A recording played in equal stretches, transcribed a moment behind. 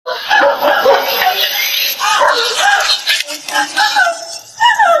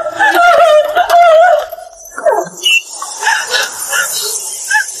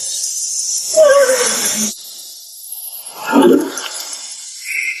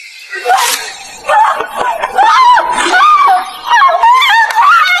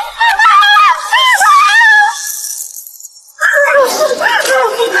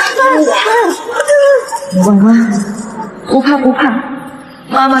婉婉，不怕不怕，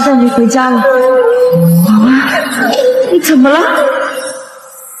妈妈带你回家了。婉婉，你怎么了？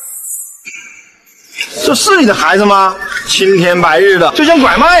这是你的孩子吗？青天白日的就想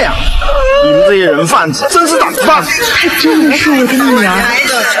拐卖呀！你们这些人贩子真是胆子大！她真的是我的女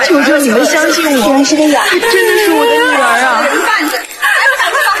儿，求求你们相信我，原来是个哑，她真的是我的女儿啊！人贩子，还不赶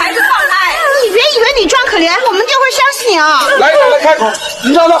快把孩子放开！你别以为你装可怜，我们就会相信你啊！来，开口，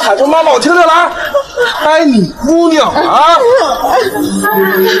你让他喊声妈妈，我听着来。哎，你姑娘啊！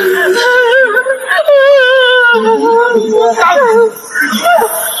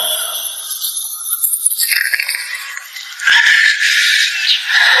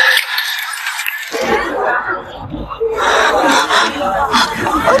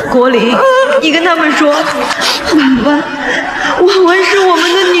国林，你跟他们说，婉婉是我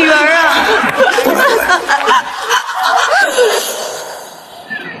们的女儿啊！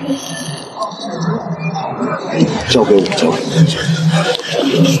交给我，交给我。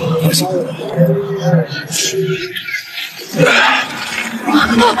放心。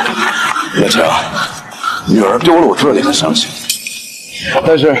老强，女儿丢了我知道你很伤心，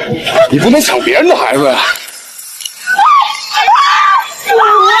但是你不能抢别人的孩子呀。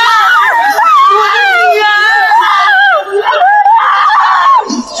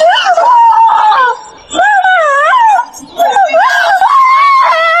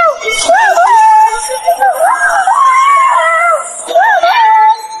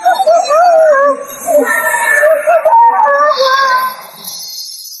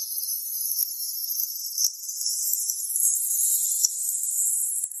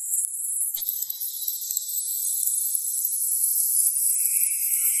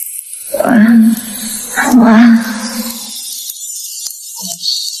晚安。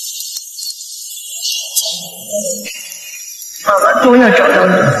妈妈终要找到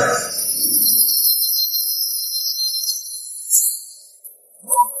你。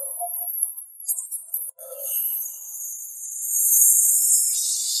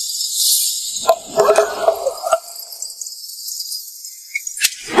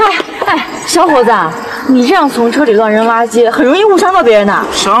哎，小伙子，你这样从车里乱扔垃圾，很容易误伤到别人的。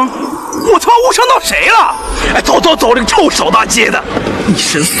伤？我他妈误伤到谁了？哎，走，这个臭扫大街的，一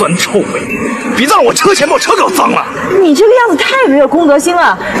身酸臭味，别再让我车前把我车搞脏了。你这个样子太没有公德心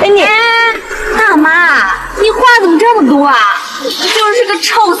了。哎，你，大妈，你话怎么这么多啊？你不就是个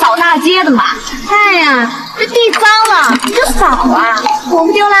臭扫大街的嘛？哎呀，这地脏了你就扫啊，我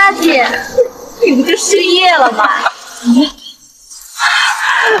们丢垃圾，你不就失业了吗？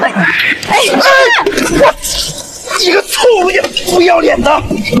我，你个臭不要脸的，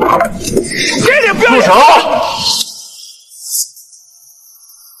这点不要脸！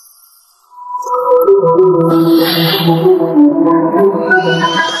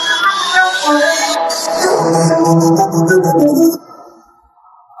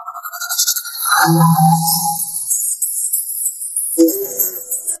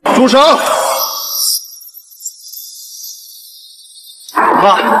住手！住手！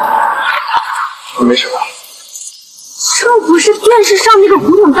妈，我没事吧？这不是电视上那个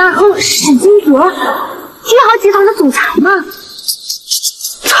古董大亨史金泽，帝豪集团的总裁吗？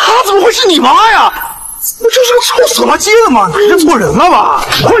他怎么会是你妈呀？不就是个臭扫大街的吗？你认错人了吧？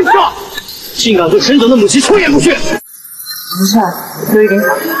混账！竟敢对沈总的母亲出言不逊！没事，有一点小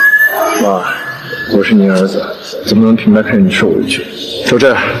事。妈，我是你儿子，怎么能平白看着你受委屈？就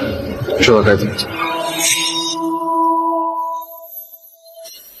这，知道该怎么做。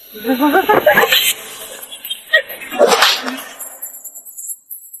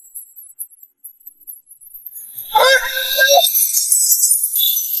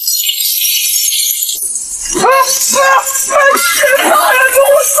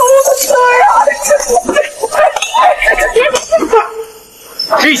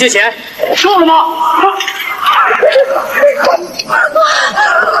这些钱收了吗？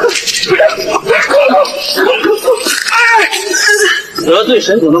得罪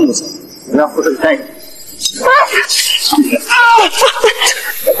沈总的母亲，你要负这个代价。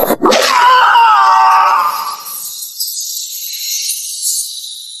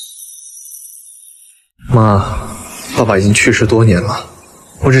妈，爸爸已经去世多年了，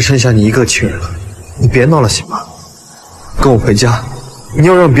我只剩下你一个亲人了，你别闹了行吗？跟我回家，你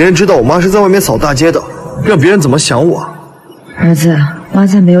要让别人知道我妈是在外面扫大街的，让别人怎么想我？儿子，妈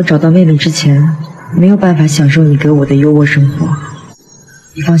在没有找到妹妹之前，没有办法享受你给我的优渥生活。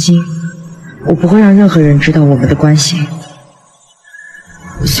你放心，我不会让任何人知道我们的关系，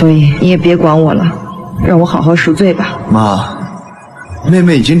所以你也别管我了，让我好好赎罪吧。妈，妹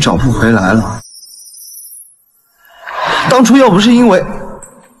妹已经找不回来了。当初要不是因为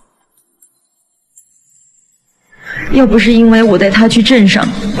要不是因为我带他去镇上，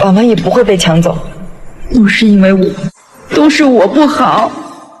爸妈也不会被抢走。都是因为我，都是我不好。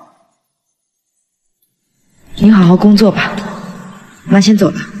你好好工作吧，妈先走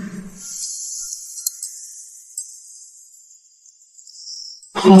了。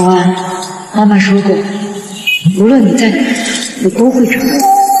婉婉，妈妈说过，无论你在哪，我都会找你。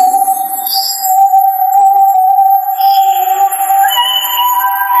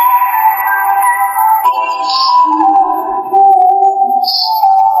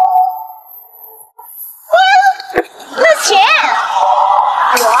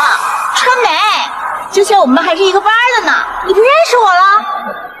之前我们还是一个班的呢，你不认识我了？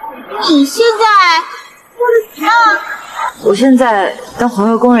你现在我现在当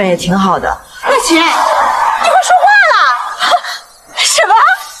环卫工人也挺好的。乐琴，你会说话了？什么？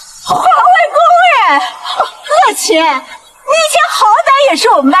环卫工人？乐琴，你以前好歹也是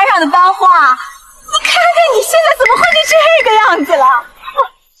我们班上的班花，你看看你现在怎么混成这个样子了？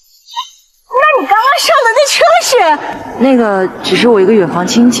那你刚刚上的那车是？那个只是我一个远房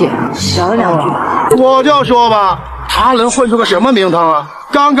亲戚，聊了2句。我就说吧，他能混出个什么名堂啊？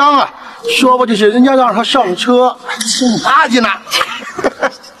刚刚啊，说不定是人家让他上车送垃圾呢。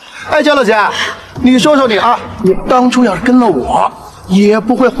哎，江乐姐，你说说你啊，你当初要是跟了我，也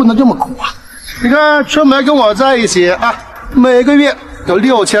不会混得这么苦啊。你看春梅跟我在一起啊，每个月有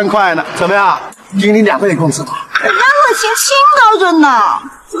6000块呢，怎么样？给你2个月工资吧。人家乐琴清高着呢，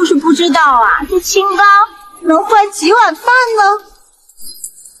就是不知道啊，这清高能换几碗饭呢？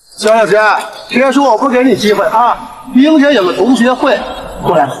江小姐，别说我不给你机会啊！明天有个同学会，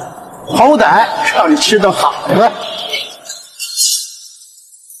过来，好歹让你吃顿好的。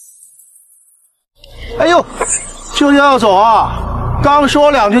哎呦，就要走啊？刚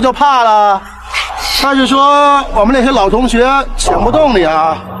说2句就怕了？还是说我们那些老同学请不动你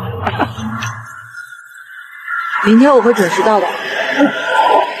啊？明天我会准时到的。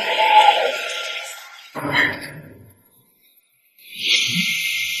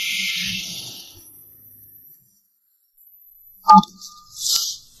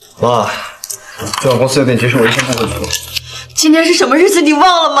妈，今晚公司有点急事，我就先不回去了。今天是什么日子？你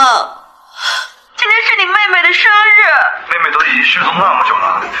忘了吗？今天是你妹妹的生日。妹妹都已经失踪那么久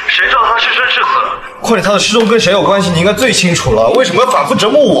了，谁知道她是生是死？况且她的失踪跟谁有关系，你应该最清楚了，为什么要反复折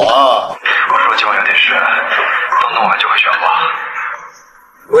磨我啊？我说今晚有点事，等弄完就会宣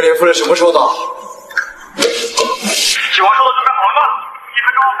布。威廉夫人什么时候到？计划书都准备好了吗？1分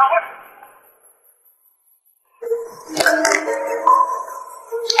钟后开会。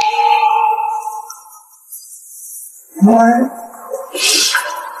婉儿，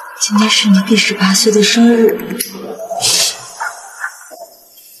今天是你第18岁的生日，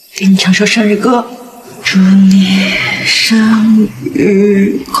给你唱首生日歌。祝你生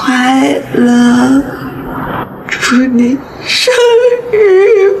日快乐，祝你生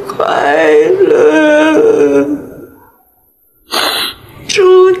日快乐，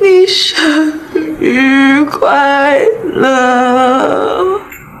祝你生日快乐。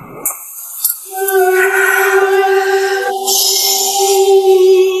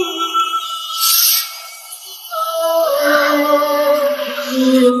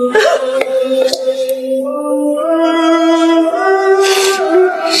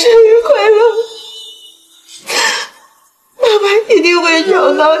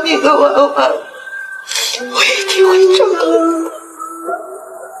找到你的婉婉，我一定会找到你。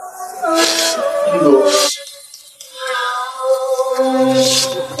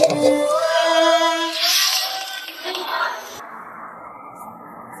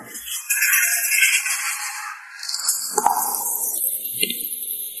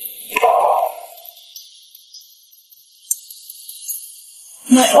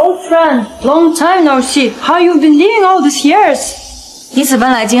My old friend, long time no see. How you been living all these years? 你此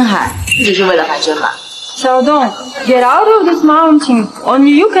奔来金海，不只是为了反身吧？小洞 get out of this mountain.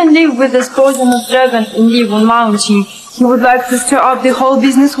 Only you can live with this poisonous dragon and live on mountain. He would like to stir up the whole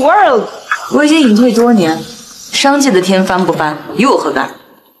business world. 我已经隐退多年，商界的天翻不翻，与我何干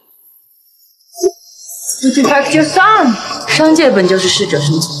To protect your son. 商界本就是适者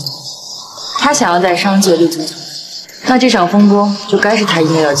生存，他想要在商界立足成本，那这场风波就该是他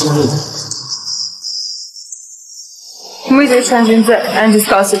应该要经历的。Meet the champions and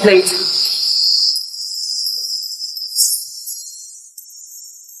discuss it later.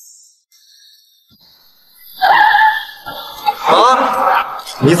 啊！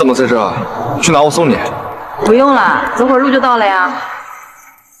你怎么在这？去哪？我送你。不用了，走会儿路就到了呀。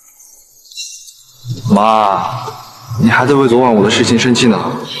妈，你还在为昨晚我的事情生气呢，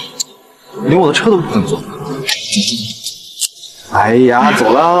连我的车都不肯坐。哎呀，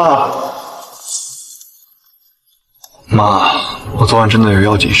走了。妈，我昨晚真的有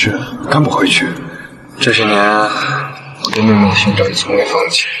要急事，赶不回去。这些年，我对妹妹的寻找也从未放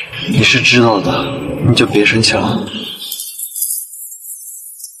弃。你是知道的，你就别生气了。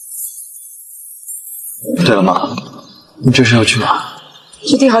对了，妈，你这是要去哪？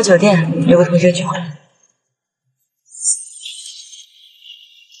去帝豪酒店，有个同学聚会。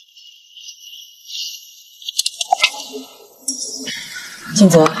金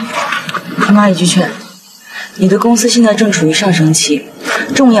泽，听妈一句劝，你的公司现在正处于上升期，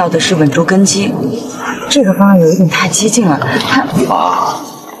重要的是稳住根基。这个方案有一点太激进了，妈，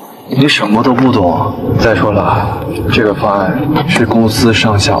你什么都不懂。再说了，这个方案是公司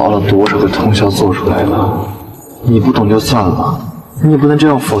上下熬了多少个通宵做出来的，你不懂就算了，你也不能这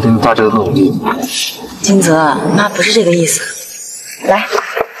样否定大家的努力。金泽，妈不是这个意思。来，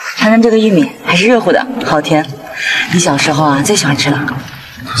尝尝这个玉米，还是热乎的，好甜。你小时候啊最喜欢吃了。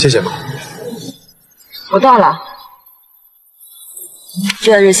谢谢妈。我到了，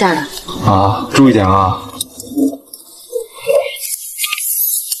就在这下了。啊，注意点啊！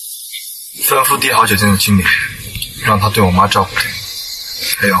吩咐帝豪酒店的经理，让他对我妈照顾点。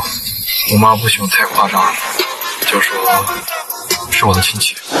还有，我妈不喜欢太夸张，就说是我的亲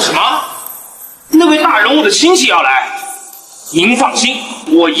戚。什么？那位大人物的亲戚要来？您放心，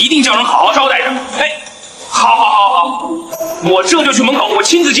我一定叫人好好招待着。哎，好，我这就去门口，我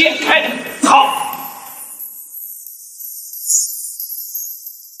亲自接。哎，好。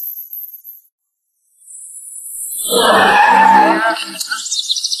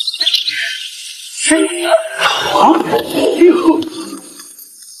好，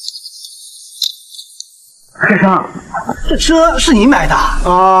先生，这车是你买的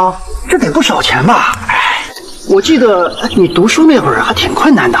啊？这得不少钱吧？哎，我记得你读书那会儿还挺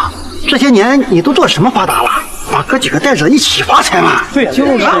困难的，这些年你都做什么发达了？把哥几个带着一起发财嘛？对，就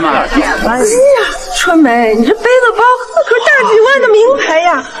是嘛。哎呀，春梅，你这背的包那可大几万的名牌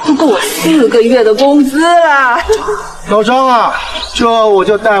呀，都够我4个月的工资了。老张啊，这我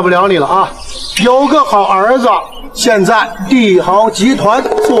就带不了你了啊！有个好儿子，现在帝豪集团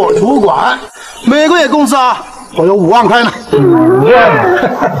做主管，每个月工资啊，我有5万块呢。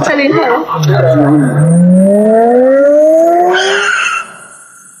太厉害了！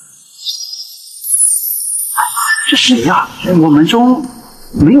这谁呀？我们中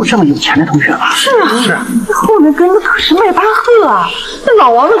没有这么有钱的同学吧？是啊，那后面跟的可是迈巴赫啊，那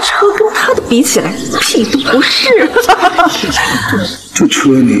老王的车跟他的比起来，屁都不是。这车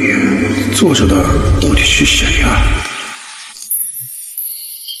里坐着的到底是谁啊？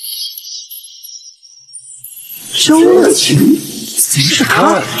周热情，是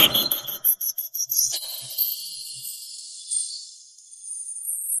他。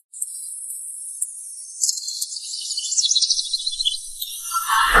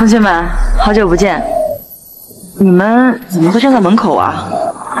同学们，好久不见，你们怎么会站在门口啊？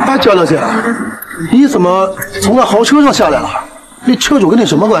哎，焦小姐，你怎么从那豪车上下来了？那车主跟你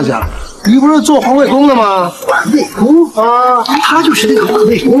什么关系啊？你不是做环卫工的吗？环卫工啊，他就是那个环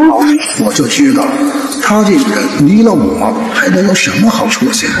卫工。我就知道，他这个人离了我还能有什么好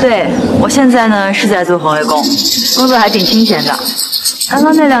处些？对，我现在呢是在做环卫工，工作还挺清闲的。刚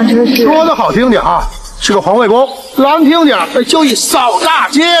刚那辆车是……说的好听点啊，是个环卫工；难听点，就一扫大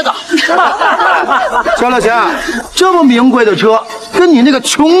街的。焦小姐，这么名贵的车，跟你那个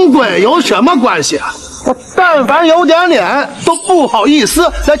穷鬼有什么关系啊？我但凡有点脸，都不好意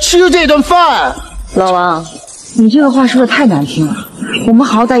思来吃这顿饭。老王，你这个话说的太难听了。我们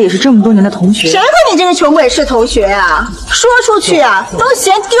好歹也是这么多年的同学。谁和你这个穷鬼是同学啊？说出去啊，都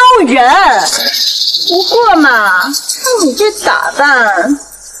嫌丢人。不过嘛，看你这打扮，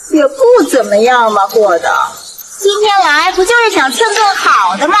也不怎么样嘛，过的。今天来不就是想蹭顿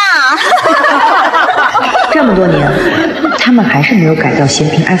好的嘛？这么多年，他们还是没有改掉嫌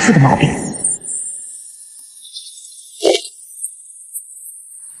贫爱富的毛病。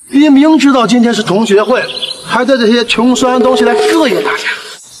你明知道今天是同学会，还带这些穷酸的东西来膈应大家，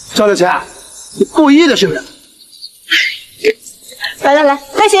焦小姐，你故意的是不是？来，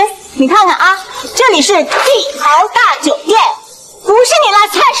开心，你看看啊，这里是帝豪大酒店，不是你来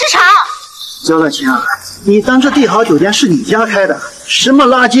菜市场。焦小姐，你当这帝豪酒店是你家开的，什么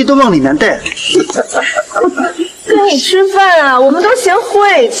垃圾都往里面带。跟你吃饭啊，我们都嫌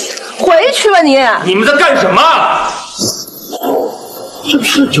晦气，回去吧你。你们在干什么？这不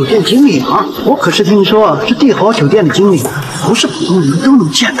是酒店经理吗？我可是听说这帝豪酒店的经理不是普通人都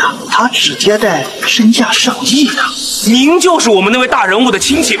能见的，他只接待身价上亿的。您就是我们那位大人物的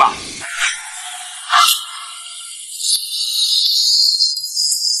亲戚吧？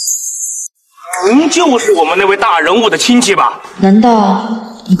您就是我们那位大人物的亲戚吧？难道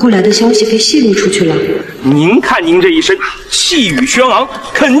你过来的消息被泄露出去了。您看您这一身气宇轩昂，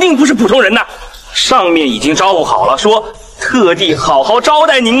肯定不是普通人呐。上面已经招呼好了，说特地好好招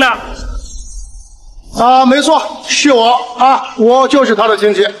待您呢。啊，没错，是我啊，我就是他的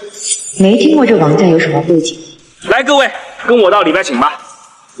亲戚。没听过这王家有什么背景。来，各位，跟我到里边请吧，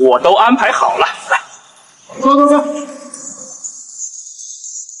我都安排好了。来，走走走。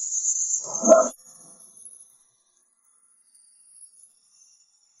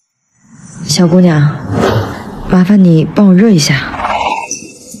小姑娘，麻烦你帮我热一下。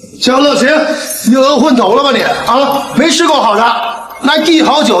小乐琴，你饿昏头了吧你？啊，没吃过好的，来帝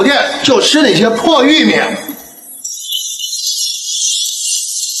豪酒店就吃那些破玉米。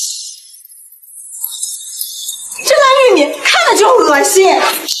这烂玉米看着就恶心。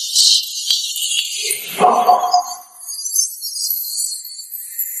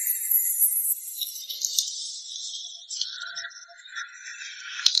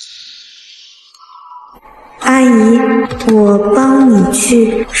阿姨，我帮你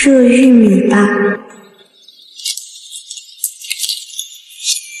去热玉米吧。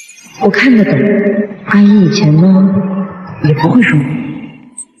我看得懂，阿姨以前呢也不会说。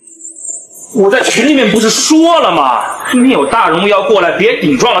我在群里面不是说了吗？今天有大人物要过来，别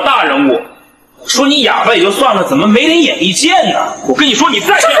顶撞了大人物。说你哑巴也就算了，怎么没点眼力见呢？我跟你说，你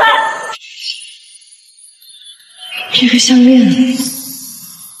再这样，这个项链。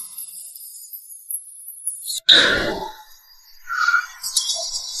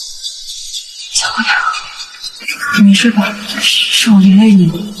小姑娘，你没事吧？是我连累你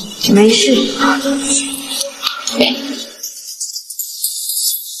了。没事。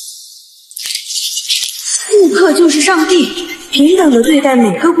顾客就是上帝，平等的对待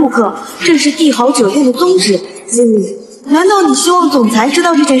每个顾客，这是帝豪酒店的宗旨。难道你希望总裁知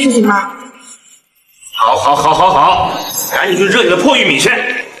道这件事情吗？好，赶紧去热你的破玉米去。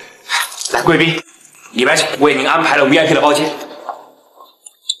来，贵宾，李白请为您安排了 VIP 的包间。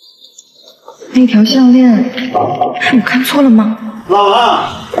那条项链是我看错了吗？老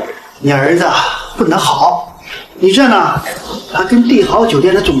王，你儿子混得好，你这呢，他跟帝豪酒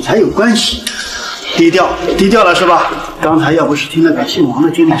店的总裁有关系，低调了是吧？刚才要不是听那个姓王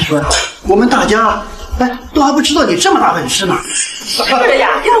的经理说，我们大家都还不知道你这么大本事呢。是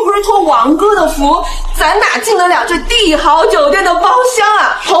呀，要不是托王哥的福，咱哪进得了这帝豪酒店的包厢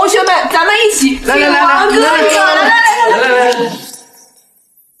啊？同学们，咱们一起敬王哥！来！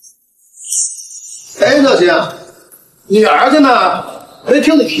哎，乐琴，你儿子呢？没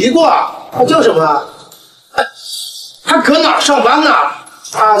听你提过，他叫什么？哎，他搁哪儿上班呢？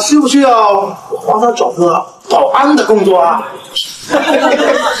啊，需不需要我帮他找个保安的工作啊？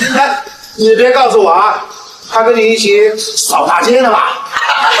哎，你别告诉我啊，他跟你一起扫大街呢吧？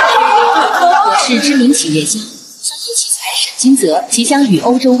我是知名企业家，商业奇才沈金泽即将与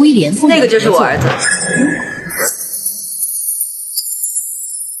欧洲威廉夫人那个就是我儿子。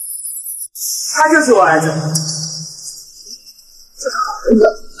他就是我儿子。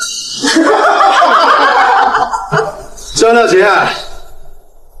张乐琴，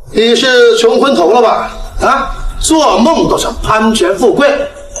你是穷昏头了吧？啊，做梦都是攀权富贵。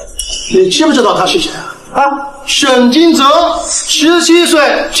你知不知道他是谁啊？沈金泽，17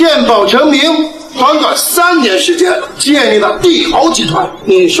岁鉴宝成名，短短3年时间建立了帝豪集团。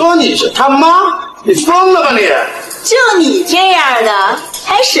你说你是他妈？你疯了吧你？就你这样的，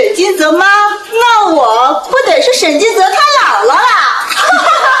还沈金泽妈？那我不得是沈金泽他姥姥啦？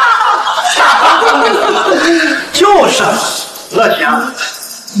就是乐琴，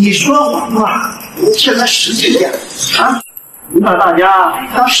你说谎话，现在实际点啊！你把大家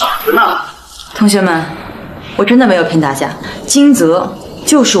当傻子呢？同学们，我真的没有骗大家，金泽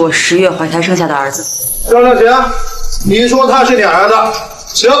就是我10月怀胎生下的儿子。张乐琴，你说他是你儿子，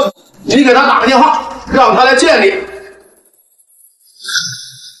行，你给他打个电话，让他来见你。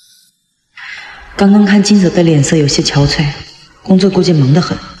刚刚看金泽的脸色有些憔悴，工作估计忙得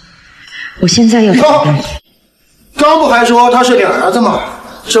很。我现在要上班。刚不还说他是你儿子吗？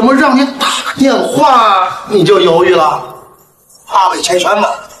怎么让你打个电话你就犹豫了？怕被拆穿吗？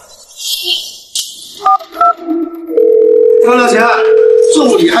张乐琴，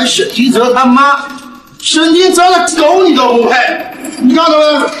助理还沈金泽他妈，沈金泽的狗你都不配！你看到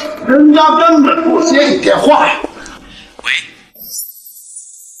没？人家根本不接你电话呀！喂。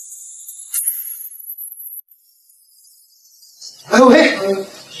哎喂，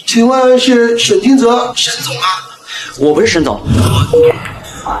请问是沈金泽沈总吗？我不是沈总。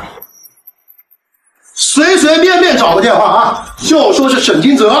随随便便找个电话啊，就说是沈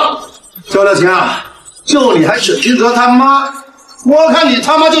金泽。张乐琴啊，就你还沈金泽他妈，我看你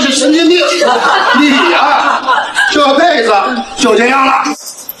他妈就是神经病！你呀，这辈子就这样了。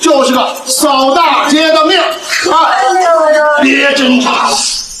就是个扫大街的命啊！别挣扎！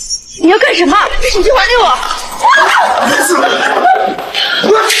你要干什么？手机还给我！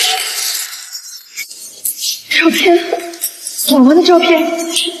照片，爽文的照片。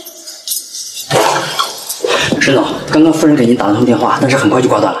沈总，刚刚夫人给您打了通电话，但是很快就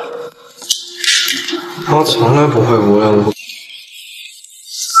挂断了。妈从来不会无缘无故。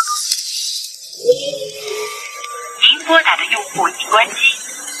您拨打的用户已关机，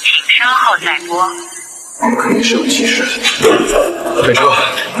请稍后再拨。肯定是有急事。备车，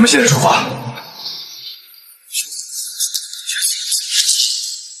我们现在出发。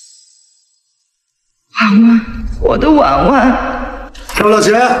婉婉，我的婉婉。周老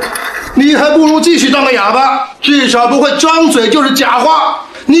姐，你还不如继续当个哑巴，至少不会张嘴就是假话。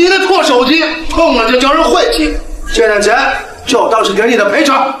你那破手机碰了就叫人晦气，这点钱就当是给你的赔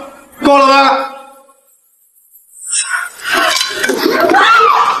偿，够了吧？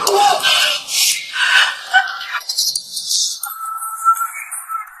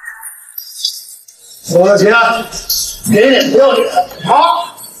周老姐，给脸不要脸，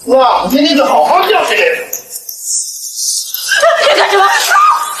好，那我今天就好好教训你。你干什么？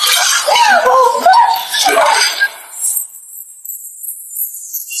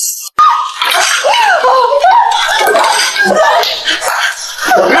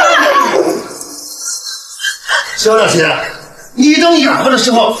肖小姐，你当哑巴的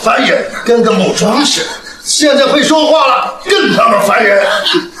时候烦人，跟个母猪似的，现在会说话了，更他妈烦人，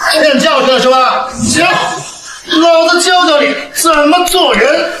欠教训了是吧？行，老子教教你怎么做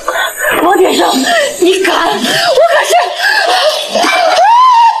人。王天生，你敢？我可是……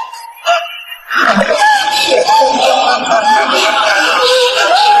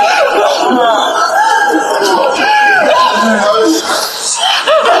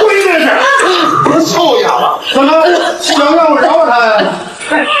归这是，我臭哑巴，怎么想让我饶了他呀？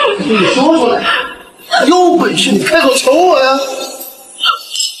哎，你说出来，有本事你开口求我呀！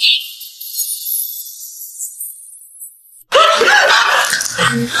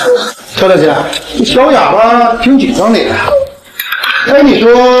肖大姐，小哑巴挺紧张的呀。哎，你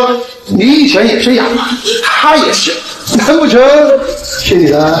说你以前也是哑巴，他也是，难不成是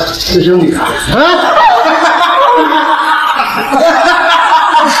你的私生女啊？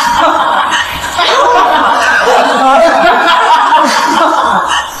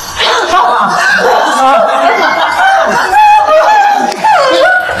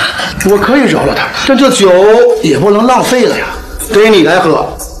我可以饶了他，但这酒也不能浪费了呀，给你来喝。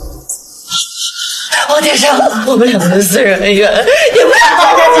王天生，我们两个人私人恩怨，你不要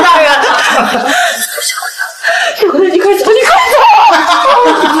牵扯其他人。小姑娘，你快走，你快走，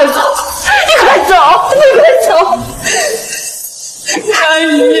你快走，你快走，你快走。阿姨，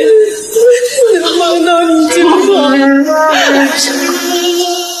能帮到你就好。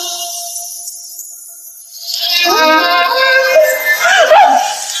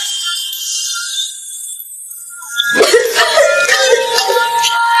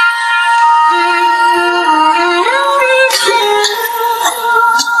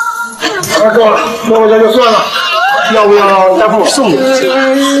够了，那我这就算了，要不要待会儿我送你回去？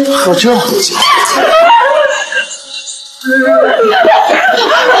喝这么酒。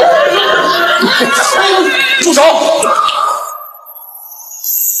住手！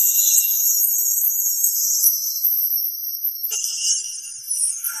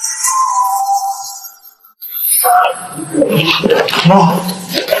妈。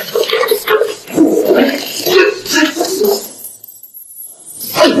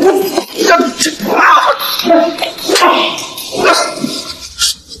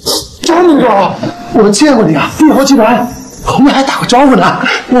张明总，我见过你啊，帝豪集团，我们还打过招呼呢。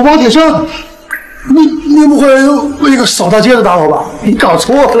我王铁生，你不会为一个扫大街的打我吧？你搞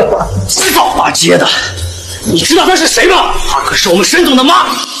错了吧？扫大街的，你知道她是谁吗？她可是我们沈总的妈。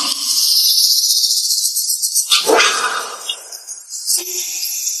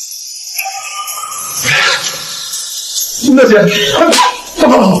大姐，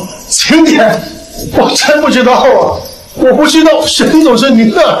不，请你，我真不知道啊。我不知道沈总是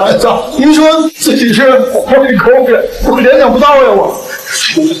您的孩子，您说自己是环卫工人，我联想不到呀，我。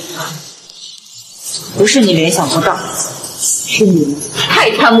不是你联想不到，是你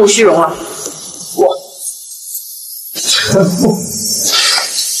太贪慕虚荣了。我贪慕。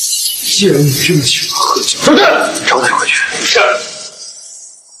既然你这么喜欢喝酒，走开，招待回去。是。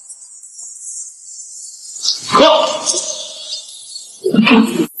喝。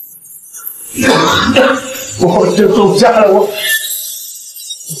我就走下了，我。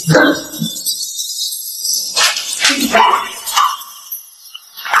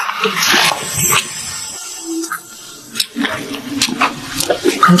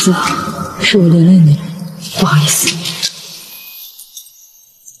孩子，是我连累你，不好意思。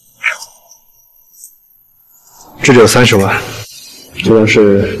这里有30万，这当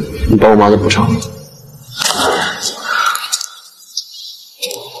是你帮我妈的补偿。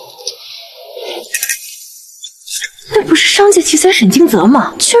那不是商界奇才沈静泽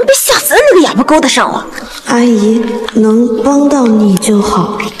吗？居然被夏子恩那个哑巴勾搭上了。阿姨，能帮到你就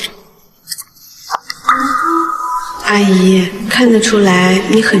好。阿姨，看得出来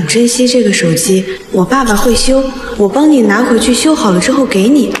你很珍惜这个手机，我爸爸会修，我帮你拿回去修好了之后给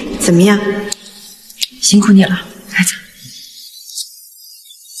你，怎么样？辛苦你了，孩子。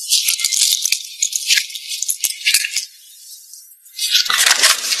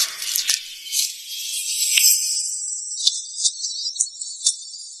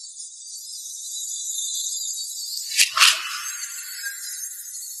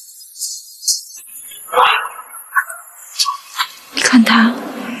你看他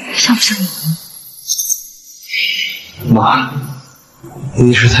像不像你？妈，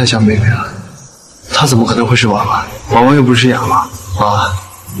你是太想妹妹了。她怎么可能会是娃娃？娃娃又不是哑巴。妈，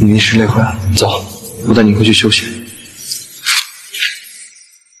你是累坏了，走，我带你回去休息。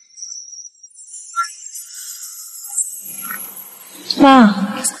妈，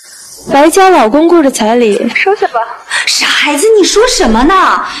白家老公过着彩礼，收下吧。傻孩子，你说什么呢？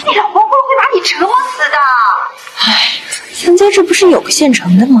你老公会把你折磨死的。唉，咱家这不是有个现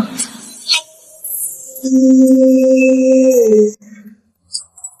成的吗？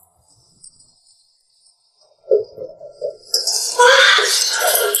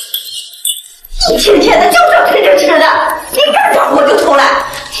一天天的就这吃着吃的，你干着我就出来，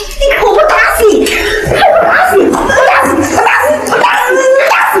你看我不打死你，还不打死你，我打死你，我打死你，我打死你，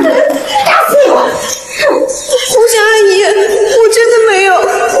打死你，打死你！红霞阿姨，我真的没有，我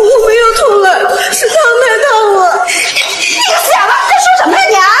没有偷懒，是他来套我。你个死哑巴，在说什么呀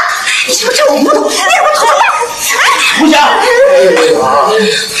你啊？你是不是这我不懂？你怎么偷懒？红霞，呀，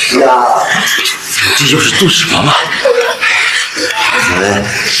这又是做什么嘛？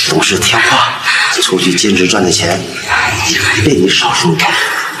懂事听话，出去兼职赚的钱，被你少数点，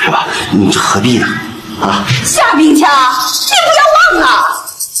是吧？你何必呢？啊！夏冰强，你不要忘了，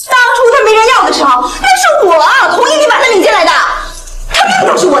当初他没人要的时候，那是我同意你把他领进来的，他命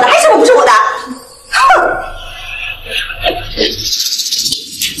都是我的，还是我不是我的？哼！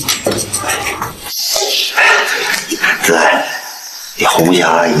子爱，你红霞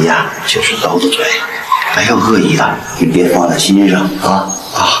阿姨呀，就是刀子嘴，没有恶意的，你别放在心上啊！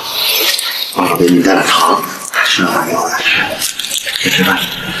爸爸给你带了糖，吃完以后再吃，别吃饭。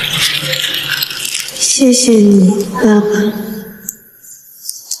谢谢你，爸爸。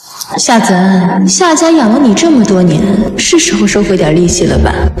夏子恩，夏家养了你这么多年，是时候收回点利息了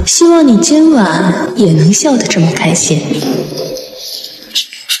吧？希望你今晚也能笑得这么开心。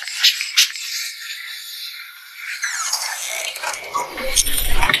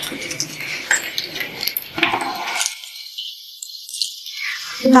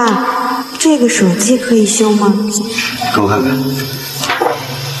爸，这个手机可以修吗？给我看看。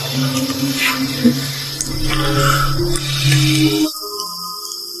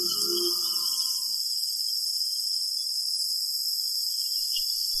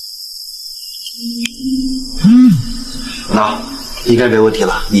那应该没问题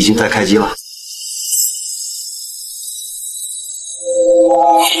了，已经在开机了。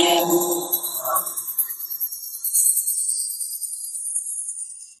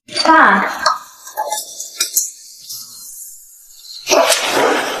爸，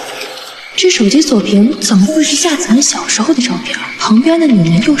这手机锁屏怎么会是夏子恩小时候的照片？旁边的女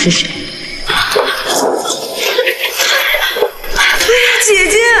人又是谁？姐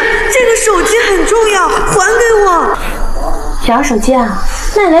姐，这个手机很重要，还给我。想要手机啊？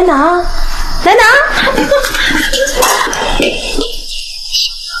那你来拿，来拿。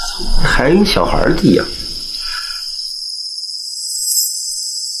还跟小孩的一样。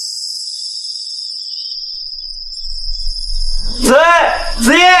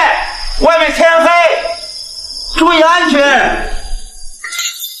子夜，外面天黑，注意安全。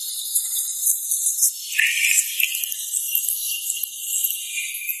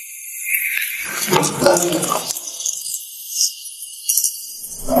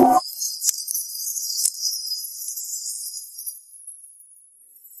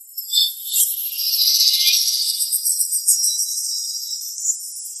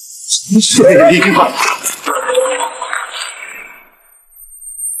是离开吧。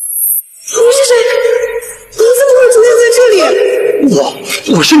你是谁？你怎么会出现在这里？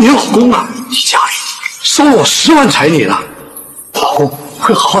我是你老公啊！你家里收了我10万彩礼了，老公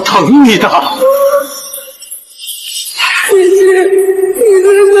会好好疼你的。姐姐，你在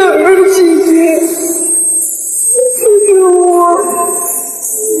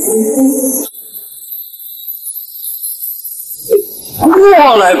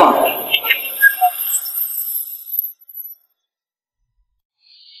过来吧。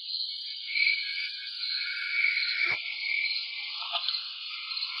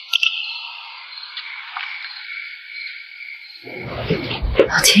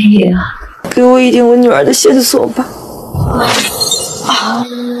老天爷啊，给我一点我女儿的线索吧！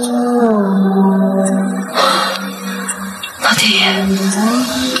老天爷，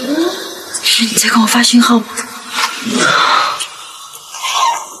是你在跟我发信号吗？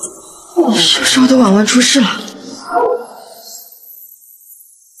是不是我的婉婉出事了？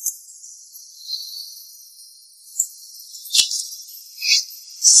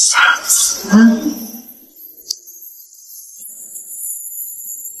下次。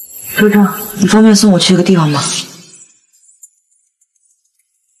周正，你方便送我去一个地方吗？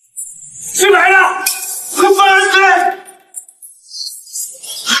谁来了？快放人出来！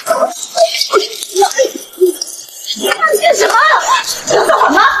你干什么？要走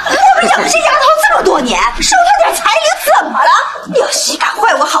吗？我们养这丫头这么多年，收她点彩礼怎么了？你要是敢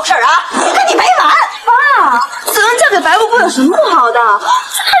坏我好事啊，我跟你没完！妈，子恩嫁给白伯伯有什么不好的？她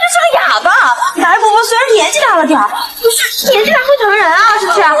就像哑巴。白伯伯虽然年纪大了点儿，不是年纪大会疼人啊，是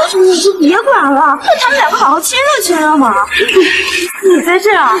不是？你就别管了，让他们两个好好亲热亲热嘛。你再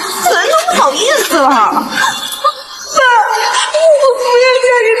这样，子恩都不好意思了。爸，我不要嫁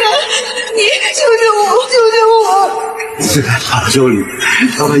给他，你救救我，救救我！是爸爸救你，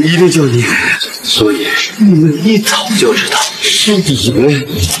爸爸一定救你。所以你们一早就知道是你们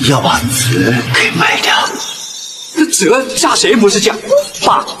要把子恩给卖掉。这子恩嫁谁不是嫁？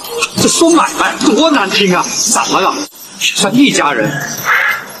爸，这说买卖多难听啊！怎么了？算一家人，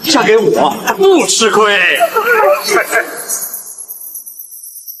嫁给我还不吃亏。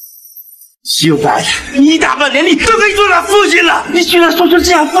秀白，你一大半年里都可以做他父亲了，你居然说出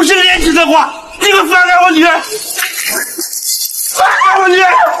这样不是廉耻的话！你给我放开我女儿！放开我女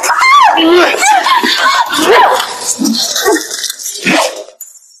儿！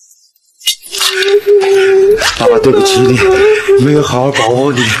爸爸对不起你，没有好好保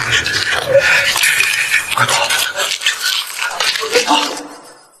护你。快跑！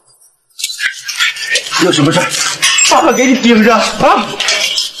有什么事？爸爸给你顶着啊！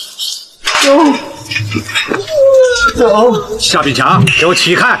走！夏炳强，给我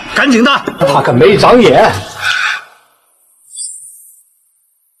起开！赶紧的！他可没长眼！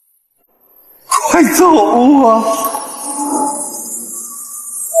快走啊！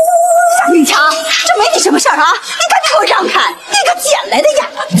夏炳强，这没你什么事儿啊！你赶紧给我让开！你个捡来的哑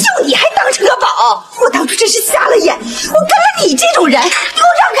巴，就你还当成个宝！我当初真是瞎了眼，我跟了你这种人！你给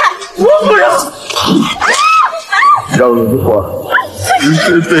我让开！我不让！让了的话，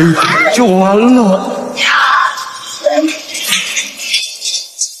这辈子就完了。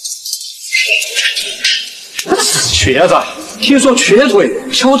死瘸子！听说瘸腿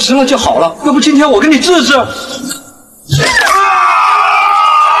敲直了就好了，要不今天我给你治治。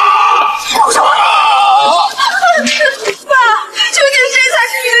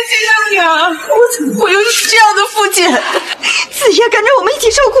我又是这样的父亲，子夜跟着我们一起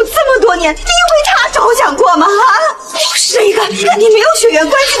受苦这么多年，你有为他着想过吗？啊！又是这个跟你没有血缘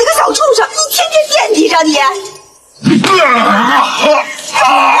关系的个小畜生，你天天惦记着你。活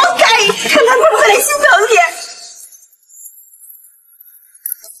该！看他怎么来心疼你。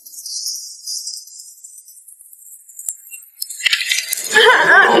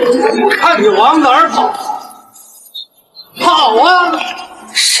看你往哪儿跑！跑啊！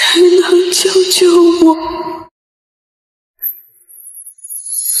谁能救救我？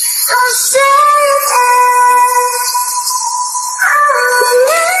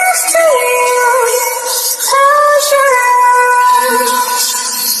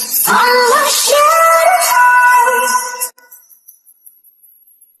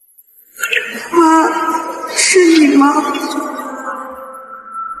妈，是你吗？可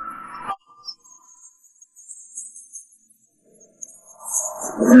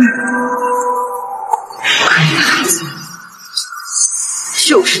怜的孩子，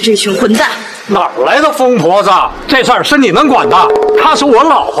就是这群混蛋！哪儿来的疯婆子？这事儿是你能管的？她是我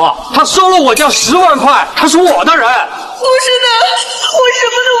老婆，她收了我家10万块，她是我的人。不是的，我什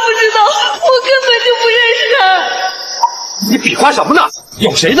么都不知道，我根本就不认识他。你比划什么呢？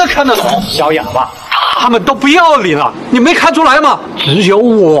有谁能看得懂？小哑巴，他们都不要你了，你没看出来吗？只有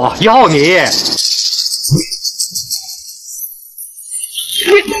我要你。哎，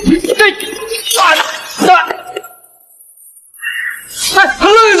还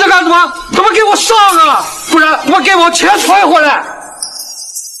愣着干什么？他妈给我上啊！不然他妈给我钱退回来！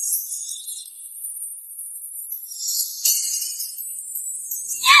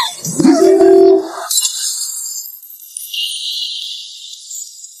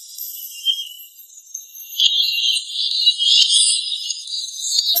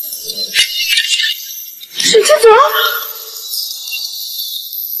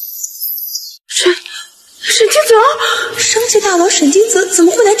沈金泽，商界大佬沈金泽怎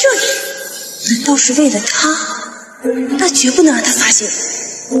么会来这里？难道是为了他？那绝不能让他发现。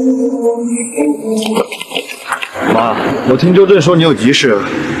妈，我听周正说你有急事，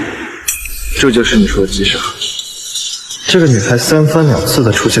这就是你说的急事。这个女孩三番两次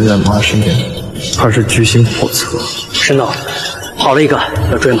的出现在妈身边，怕是居心叵测。沈总，好了一个，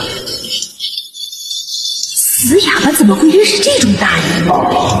要追吗？死哑巴怎么会认识这种大人？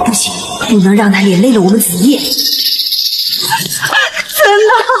不行，不能让他连累了我们子夜。真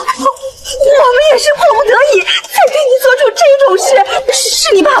的，我们也是迫不得已才对你做出这种事。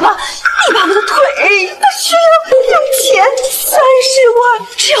是你爸爸，你爸爸的腿，他需要钱，30万，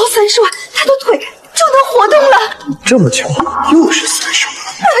只要30万，他的腿就能活动了。这么巧，又是30万。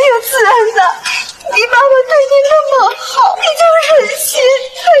哎呀，子安呐，你爸爸对你那么好，你就忍心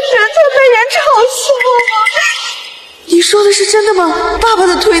看着他被人嘲笑吗？你说的是真的吗？爸爸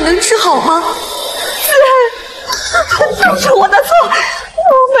的腿能治好吗？子安，都是我的错，我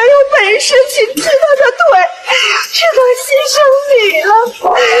没有本事去治他的腿，只能牺牲你了，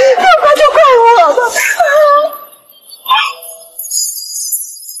要怪就怪我吧。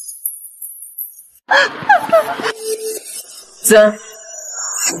子恩，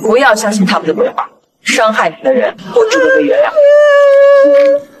不要相信他们的鬼话，伤害你的人不值得被原谅。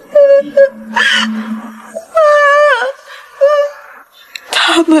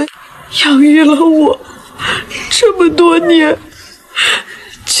他们养育了我这么多年，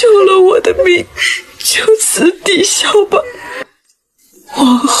救了我的命，就此抵消吧。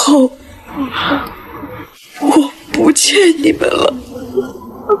往后我不欠你们了。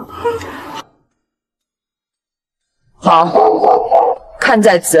好，看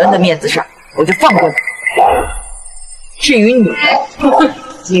在子恩的面子上，我就放过你。至于你，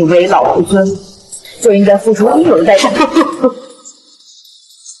你为老不尊，就应该付出应有的代价。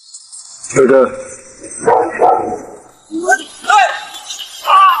周正，婉婉，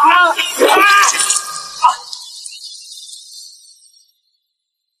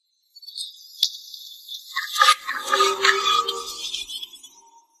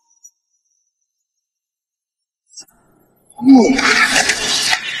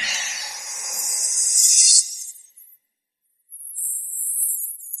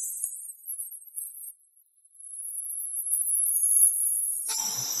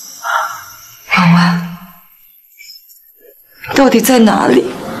到底在哪里？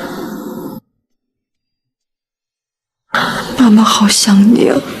妈妈好想你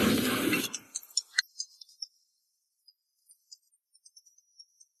啊！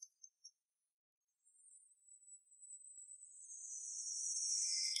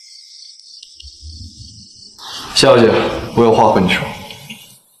夏小姐，我有话和你说。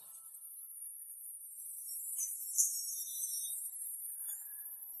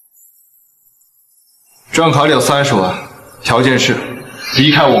这张卡里有30万，条件是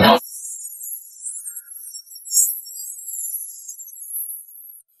离开我妈。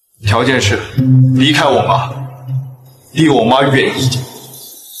条件是离开我妈，离我妈远一点。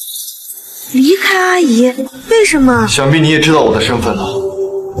离开阿姨？为什么？想必你也知道我的身份了，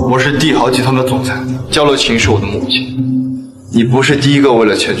我是帝豪集团的总裁，焦乐琴是我的母亲。你不是第一个为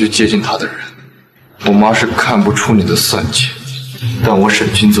了钱去接近她的人，我妈是看不出你的算计，但我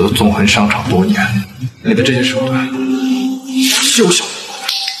沈君泽纵横商场多年，你的这些手段休想！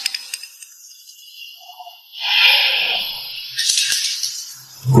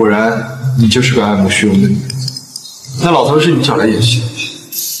果然，你就是个爱慕虚荣的女人。那老头是你找来演戏的。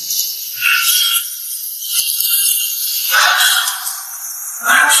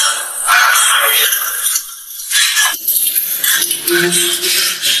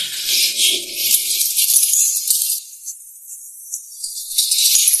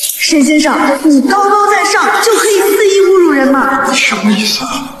沈先生，你高高在上就可以肆意侮辱人吗？什么意思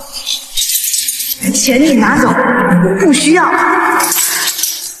啊？钱你拿走，我不需要。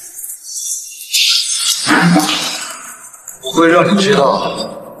我会让你知道，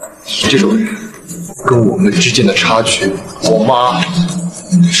这种人跟我们之间的差距。我妈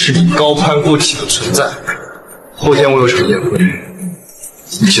是你高攀不起的存在。后天我有场宴会，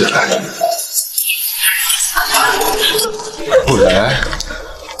你记得来。不来，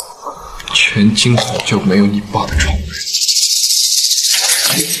全金华就没有你爸的宠人。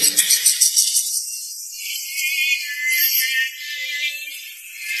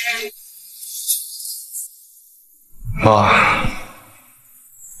妈，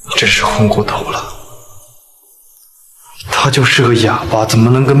真是昏过头了。他就是个哑巴，怎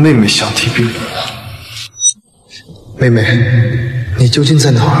么能跟妹妹相提并论？妹妹，你究竟在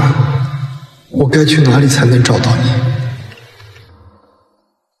哪儿？我该去哪里才能找到你？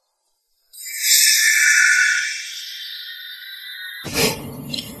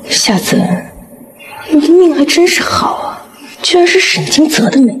夏子恩，你的命还真是好啊，居然是沈金泽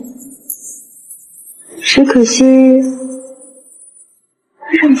的美。只可惜认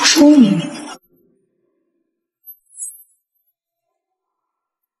不出你。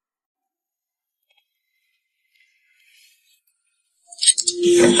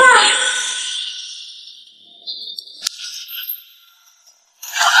爸，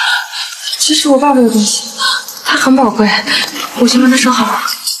这是我爸爸的东西，它很宝贵，我先帮他收好了。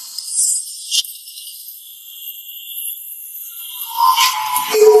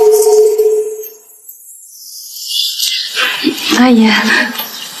阿姨，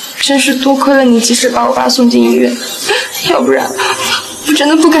真是多亏了你及时把我爸送进医院，要不然我真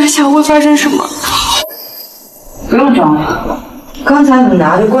的不敢想会发生什么。不用装了，刚才你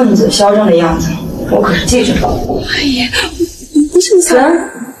拿着棍子嚣张的样子，我可是记着了。阿姨，你不是想……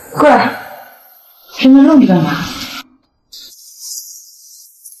过来，在那愣着干嘛？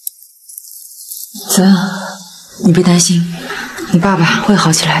子恩，你别担心，你爸爸会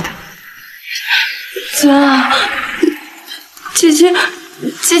好起来的。子恩啊，姐姐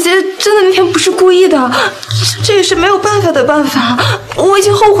真的那天不是故意的，这也是没有办法的办法，我已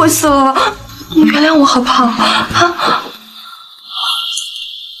经后悔死了，你原谅我好不好？啊！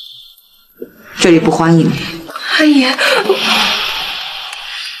这里不欢迎你。阿姨，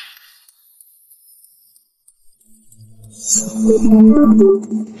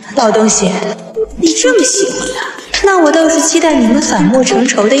老东西，你这么喜欢他，那我倒是期待你们反目成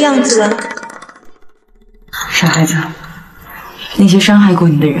仇的样子了。傻孩子，那些伤害过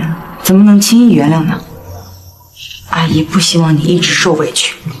你的人，怎么能轻易原谅呢？阿姨不希望你一直受委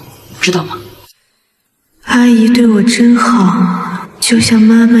屈，知道吗？阿姨对我真好，就像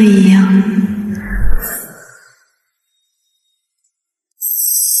妈妈一样。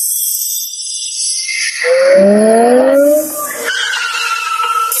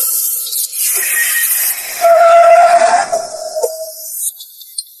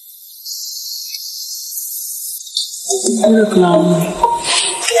Look lonely.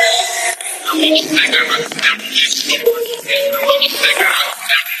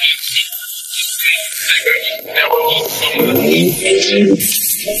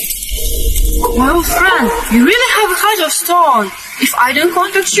 Well, friend, you really have a heart of stone. If I don't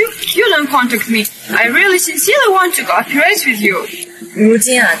contact you, you don't contact me. I really sincerely want to cooperate with you. 如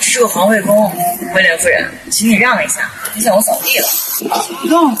今啊，只是个环卫工，威廉夫人，请你让一下，你向我扫地了。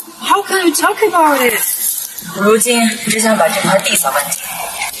No, how can you talk about it? 如今只想把这块地扫干净。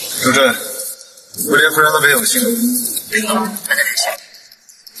主任，威廉夫人那边有信。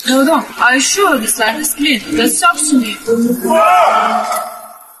Hold on, I assure you this land is clean. That's up to me.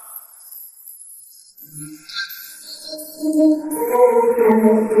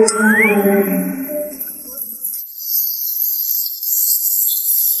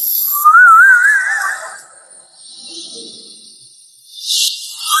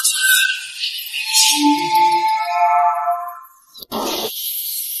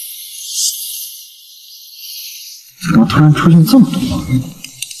 怎么突然出现这么多？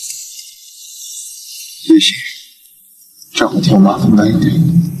也行，这样会替我妈分担一点。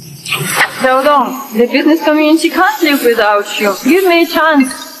Hold on, the business community can't live without you. Give me a chance.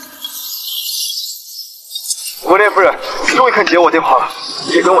 威廉夫人，终于肯接我电话了，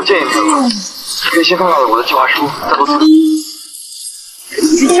可以跟我见一面了。可以先看看我的计划书，再做处理。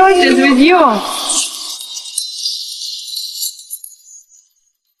The choice is with you.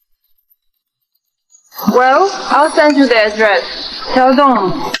 Well, I'll send you the address. Tell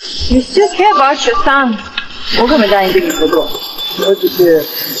Dong, you still care about your son. 我可没答应跟你合作，我只是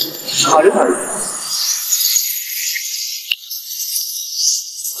考虑考虑。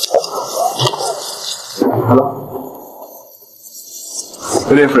好了，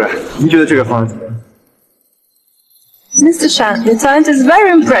威廉夫人，您觉得这个方案怎么样 Mr. Shan, your talent is very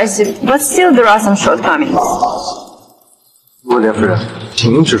impressive, but still there are some shortcomings. 威廉夫人，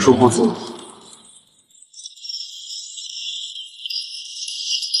请您指出不足。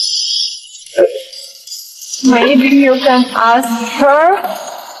Maybe you can ask her.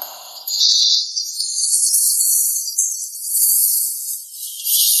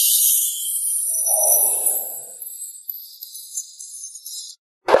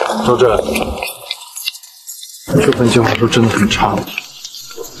 周震，这份计划书真的很差，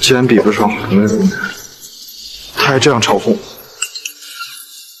既然比不上我们，他还这样嘲讽。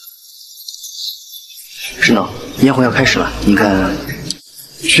是呢，宴会要开始了，您看。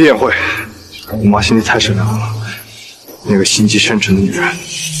去宴会，我妈心里太善良了，那个心机深沉的女人，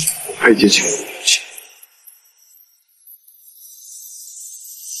不配接近我。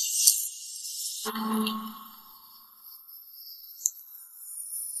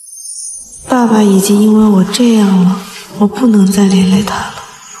爸爸已经因为我这样了，我不能再连累他了。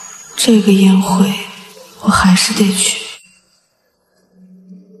这个宴会，我还是得去。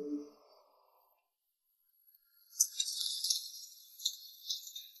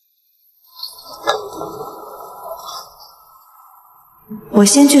我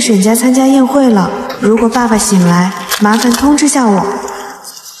先去沈家参加宴会了，如果爸爸醒来，麻烦通知下我。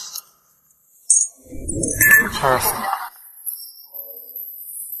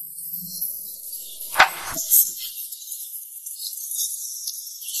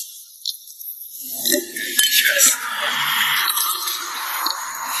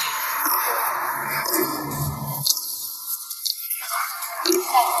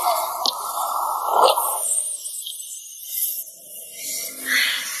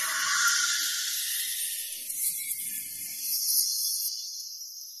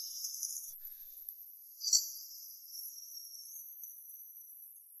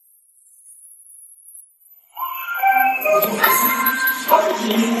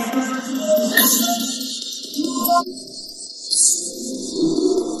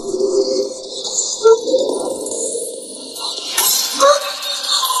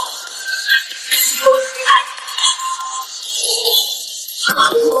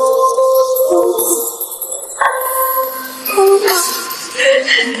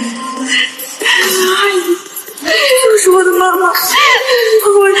就是我的妈妈，我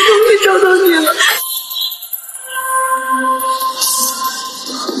终于找到你了。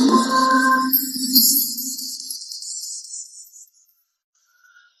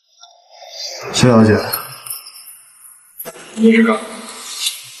谢小姐，你是个。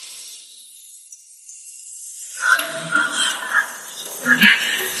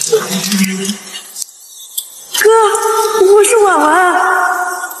哥，我是婉婉。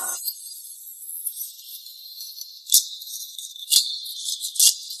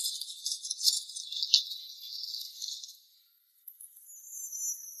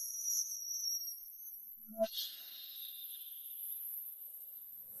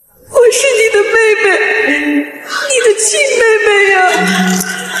我是你的妹妹，你的亲妹妹呀！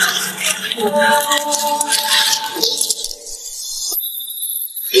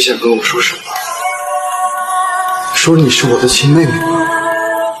你想跟我说什么？说你是我的亲妹妹吗？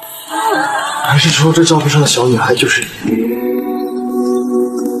还是说这照片上的小女孩就是你？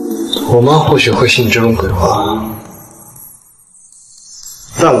我妈或许会信这种鬼话，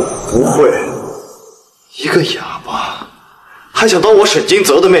但我不会。一个哑巴还想当我沈金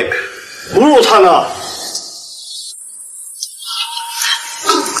泽的妹妹，侮辱她呢！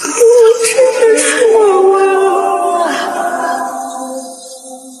我真的是婉婉。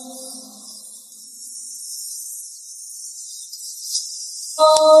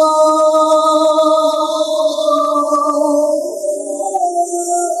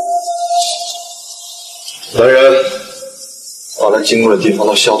来人，把来经过的地方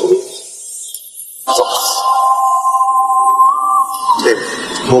都消毒一遍。走。妹妹，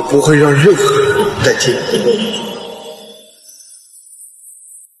我不会让任何人代替你。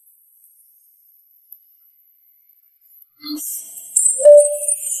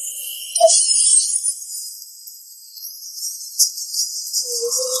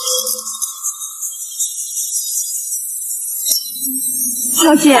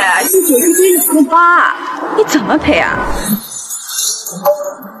小姐，这酒是杯2万8，你怎么赔啊？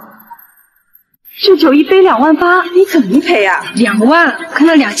这酒一杯2万8，你怎么赔啊？2万，看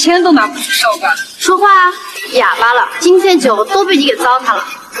到2000都拿不出手吧？说话啊，哑巴了，今天酒都被你给糟蹋了。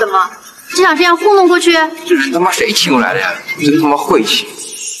怎么，只想这样糊弄过去？这是他妈谁请我来的呀？真他妈晦气！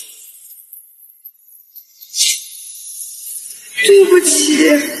对不起，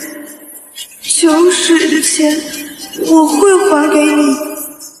酒水的钱我会还给你。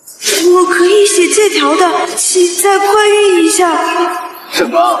我可以写借条的，请再宽裕一下。什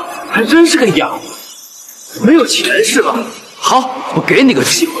么？还真是个哑巴，没有钱是吧？好，我给你个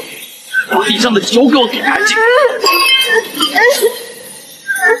机会，把地上的酒给我舔干净。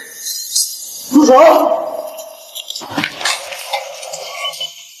住手！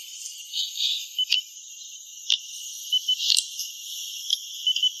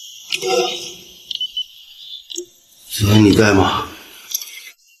子恩，你在吗？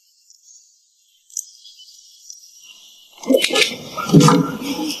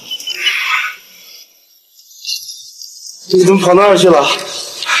你们跑哪儿去了？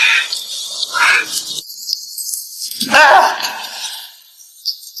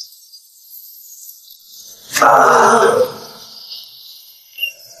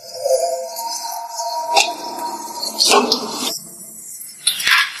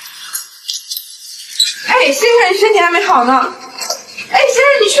哎，先生，你身体还没好呢。哎，先生，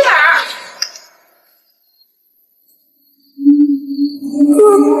你去哪儿？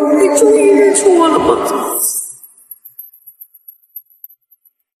认出我了吗？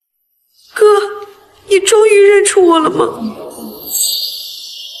哥，你终于认出我了吗？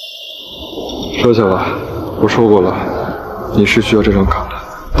收下吧，我说过了，你是需要这张卡的，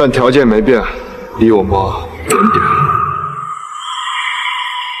但条件没变，离我妈远点。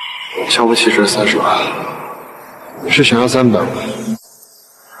瞧不起这30万，是想要300万，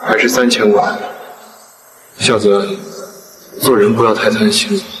还是3000万？小泽，做人不要太贪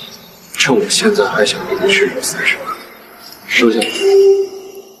心了，趁我现在还想给你去这30万，收下。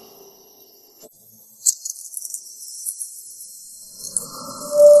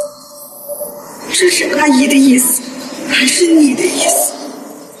这是阿姨的意思，还是你的意思？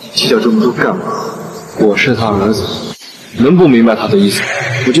计较这么多干嘛？我是他儿子，能不明白他的意思吗？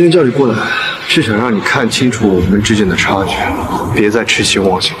我今天叫你过来，是想让你看清楚我们之间的差距，别再痴心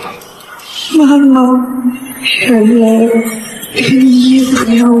妄想了。妈妈，原来你也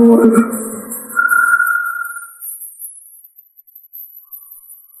不要我了。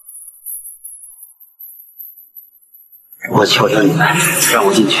我求求你们，让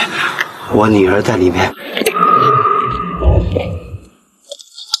我进去，我女儿在里面。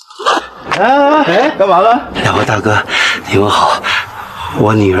哎，干嘛呢？两位大哥，你们好，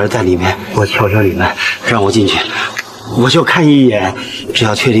我女儿在里面，我求求你们，让我进去，我就看一眼，只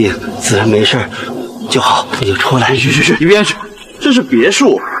要确定子然没事就好，我就出来。去，一边去！这是别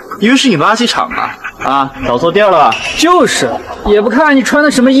墅，以为是你垃圾场啊？啊，找错地儿了吧？就是，也不看你穿的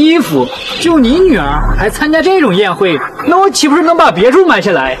什么衣服，就你女儿还参加这种宴会，那我岂不是能把别墅买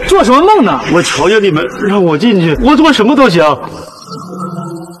下来？做什么梦呢？我求求你们，让我进去，我做什么都行。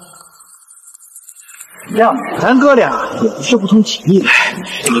呀，咱哥俩也不是不通情义的，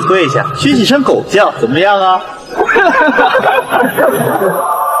你跪下学几声狗叫，怎么样啊？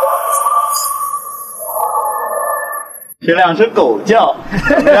学2声狗叫，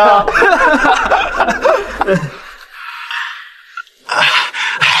怎么样？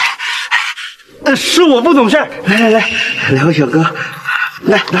是我不懂事儿。来，两位小哥，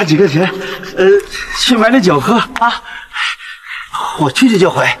来拿几个钱，去买点酒喝啊！我去就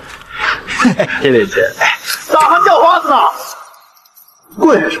回。这点钱，大汉叫花子呢？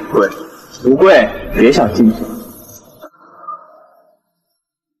贵还是不贵？不贵，别想进去。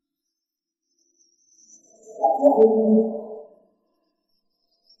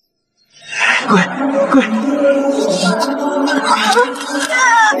贵。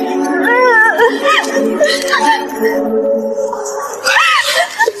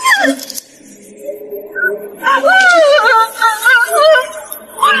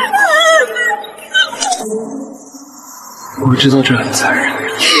我知道这很残忍，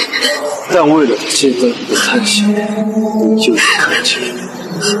但为了戒断你的贪心，你就得看清楚。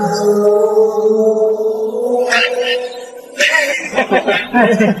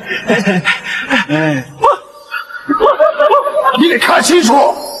你得看清楚，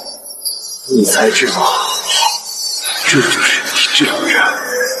你才知道，这就是你这种人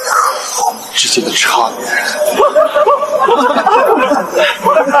和我之间的差别。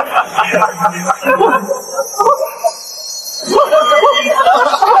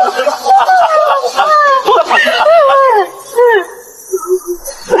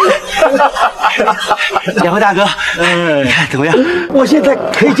两位大哥，你看怎么样？我现在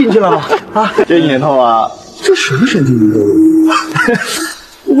可以进去了吗？啊，这年头啊，这什么神经病都有。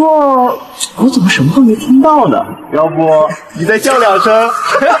不过我怎么什么都没听到呢？要不你再叫2声？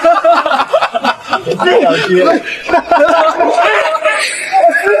这样接。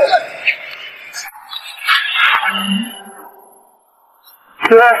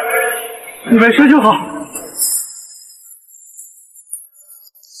对，你没事就好。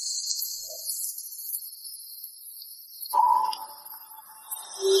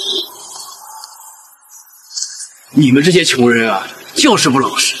你们这些穷人啊，就是不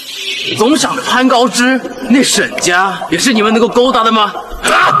老实，总想着攀高枝。那沈家也是你们能够勾搭的吗？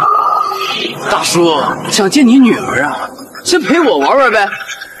啊！大叔，想见你女儿啊，先陪我玩玩呗。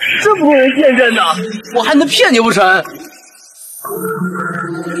这么多人见证呢，我还能骗你不成？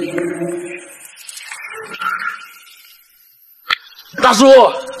大叔，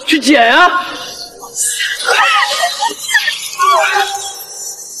去捡呀！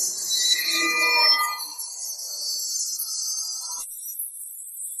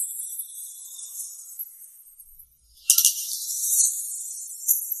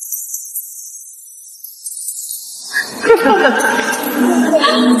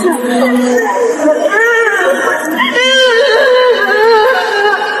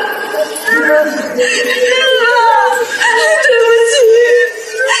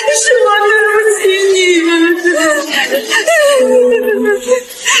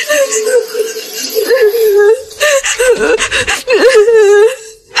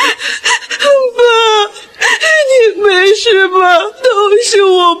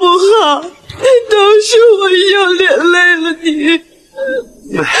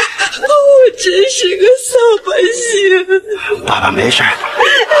没事。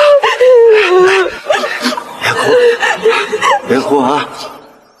别哭，别哭啊！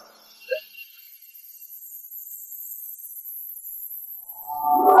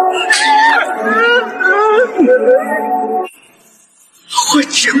我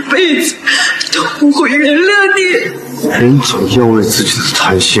这辈子都不会原谅你。人总要为自己的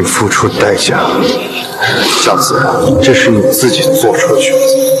贪心付出代价。夏子，这是你自己做出的选择。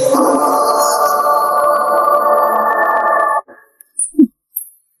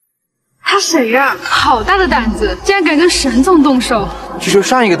他谁呀？好大的胆子，竟然敢跟沈总动手！据说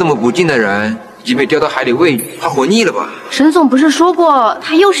上一个这么不敬的人已经被丢到海里喂鱼，他活腻了吧？沈总不是说过，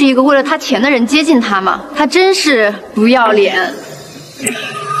他又是一个为了他钱的人接近他吗？他真是不要脸。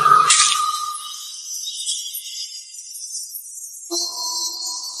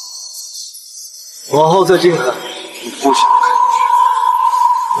往后再近看，我不想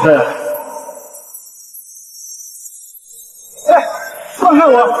看。哎，放开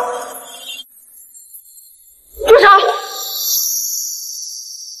我！住手！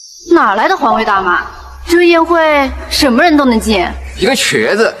哪来的环卫大妈？这宴会什么人都能进？一个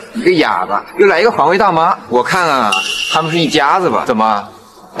瘸子，一个哑巴，又来一个环卫大妈，我看啊，他们是一家子吧？怎么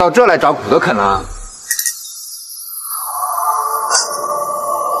到这来找骨头啃啊？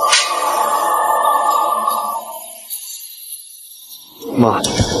妈，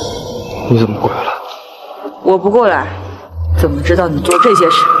你怎么过来了？我不过来，怎么知道你做这些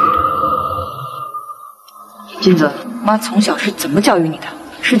事？金子，妈从小是怎么教育你的？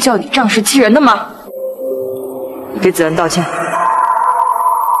是叫你仗势欺人的吗？给子恩道歉。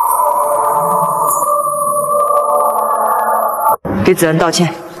给子恩道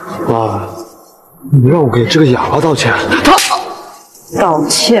歉。妈，你让我给这个哑巴道歉？他道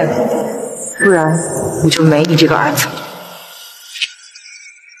歉，不然我就没你这个儿子。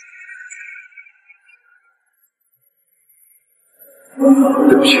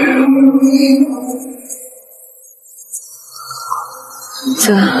对不起。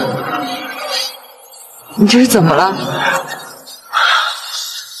子恩，你这是怎么了？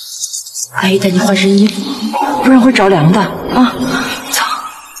阿姨带你换身衣服，不然会着凉的啊！走。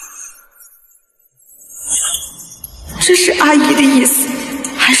这是阿姨的意思，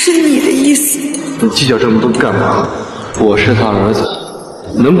还是你的意思？你计较这么多干嘛？我是他儿子，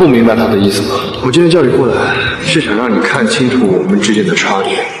能不明白他的意思吗？我今天叫你过来，是想让你看清楚我们之间的差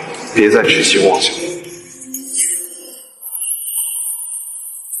距，别再痴心妄想。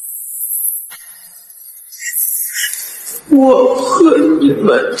我和你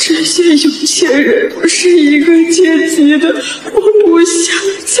们这些有钱人不是一个阶级的，我不想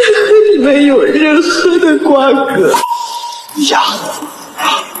再和你们有任何的瓜葛。呀，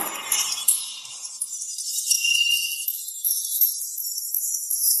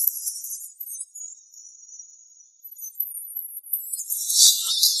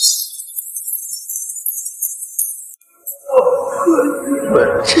我和你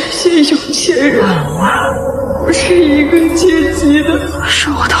们这些有钱人不是一个阶级的，是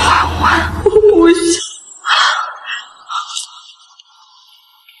我的婉婉，我不想。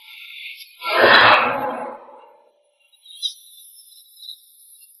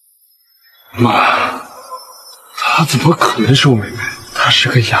妈，她怎么可能是我妹妹？她是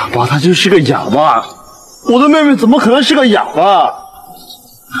个哑巴，她就是个哑巴。我的妹妹怎么可能是个哑巴？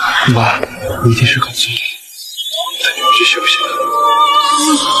妈，你一定是搞错了，带你回去休息。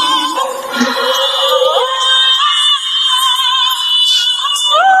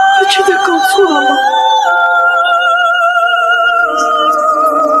我真的搞错了吗？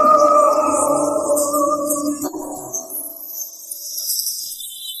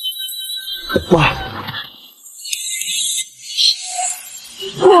妈，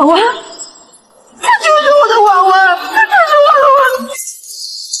婉婉，她就是我的婉婉，她就是我的婉婉。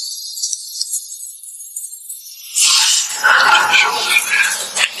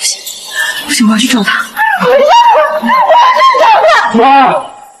不行，我要去找她。不行，我要去找她。妈，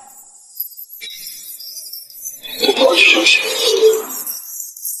你陪我去休息。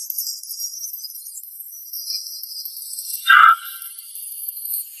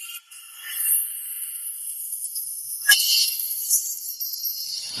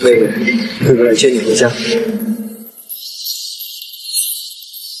妹妹，哥哥来接你回家。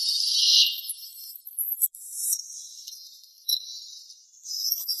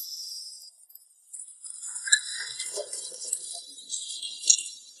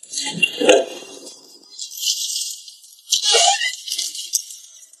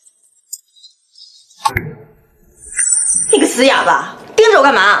你个死哑巴，盯着我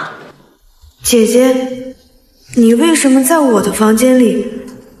干嘛？姐姐，你为什么在我的房间里？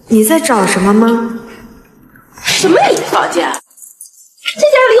你在找什么吗？什么你的房间？这家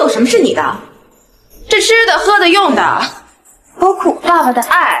里有什么是你的？这吃的、喝的、用的，包括我爸爸的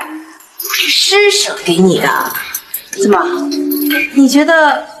爱，都是施舍给你的。怎么？你觉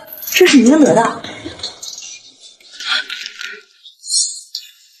得这是你应得的？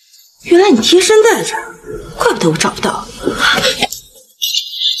原来你贴身带着，怪不得我找不到。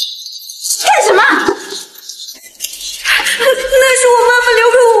干什么？那是我妈妈留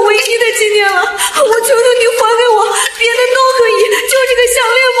给我唯一的纪念了，我求求你还给我，别的都可以，就这个项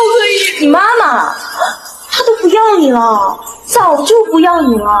链不可以。你妈妈，她都不要你了，早就不要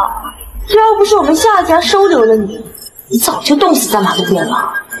你了。要不是我们夏家收留了你，你早就冻死在马路边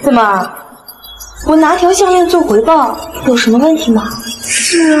了。怎么？我拿条项链做回报，有什么问题吗？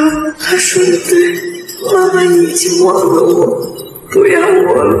是啊，她说的对，妈妈已经忘了我，不要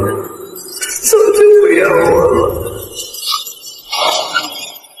我了，早就不要我了。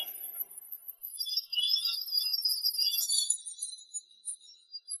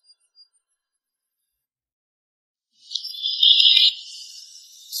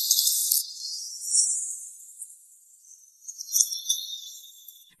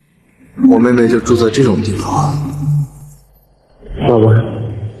我妹妹就住在这种地方。妈妈，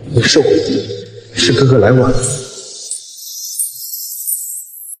你是我的，是哥哥来晚了。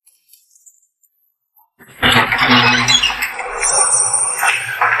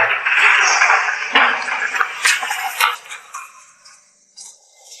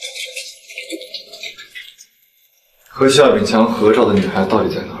和夏秉强合照的女孩到底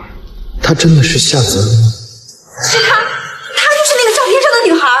在哪儿？她真的是夏泽吗？是她，她就是那个照片上的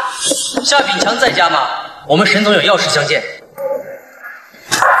女孩。夏秉强在家吗？我们沈总有要事相见。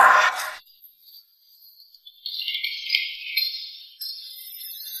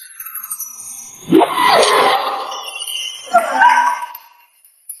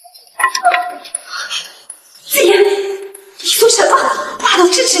子言，你做什么？爸都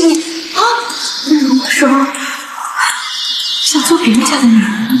支持你啊！如果说想做别人家的女儿，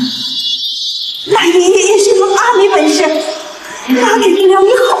那爷爷也是个阿没本事，他给不了你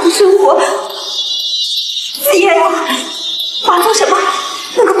好的生活。子言，爸做什么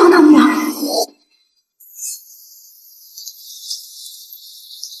能够帮到你啊？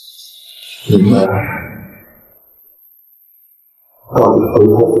你们到底回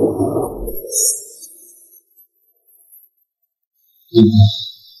过我？你们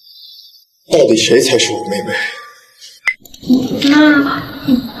到底谁才是我妹妹？那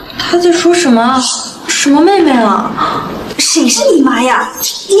他在说什么？什么妹妹啊？谁是你妈呀？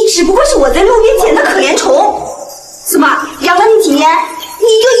你只不过是我在路边捡的可怜虫。怎么养了你几年，你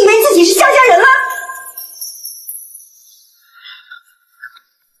就以为自己是夏家人了？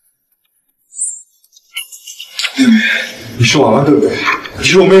妹妹，你是婉婉对不对？你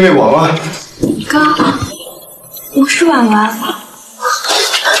是我妹妹婉婉。哥，我是婉婉。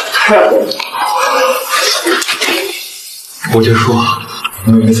太好了！我就说，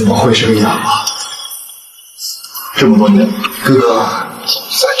妹妹怎么会是个哑巴？这么多年，哥哥总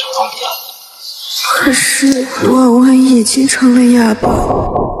算找到你了。可是婉婉已经成了哑巴。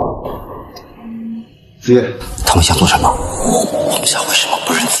子夜，他们想做什么？我们夏为什么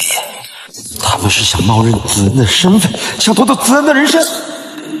不认子夜？他们是想冒认子恩的身份，想夺走子恩的人生。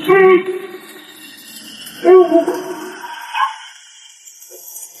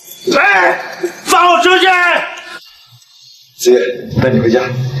来，放我出去！子夜，带你回家。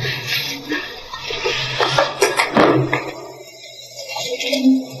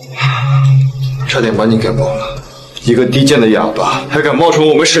差点把你给忘了，一个低贱的哑巴，还敢冒充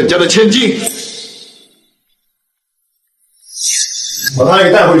我们沈家的千金！把他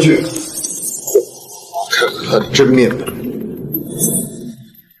给带回去，看看他的真面目。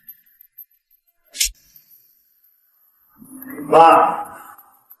妈，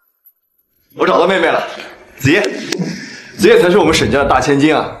我找到妹妹了，子夜，子夜才是我们沈家的大千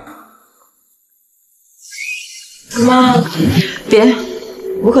金啊！妈，别，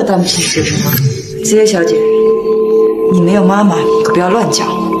我可担不起这什么。子夜小姐，你没有妈妈，可不要乱讲，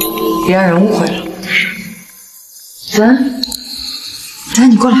别让人误会了。子恩，子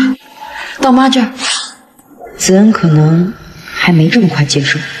恩，你过来，到妈这儿。子恩可能还没这么快接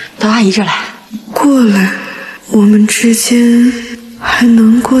受，到阿姨这儿来。过来，我们之间还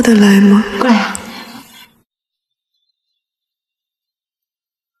能过得来吗？过来呀。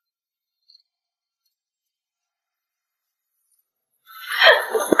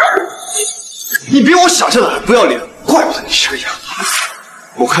你比我想象的还不要脸，怪不得你是个哑巴。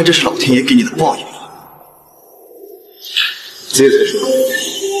我看这是老天爷给你的报应了。子夜才说，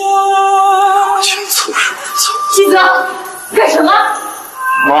我竟凑手不凑。季泽，干什么？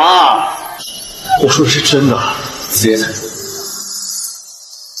妈，我说的是真的。子夜才说，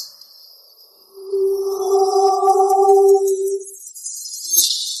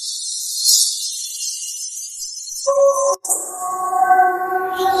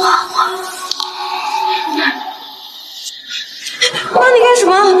干什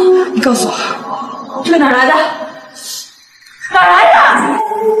么？你告诉我，这个哪来的？哪来的？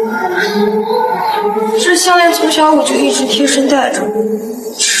这项链从小我就一直贴身戴着，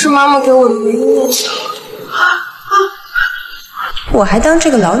是妈妈给我的唯一念想。我还当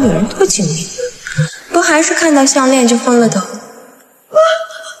这个老女人多精明，不还是看到项链就昏了头？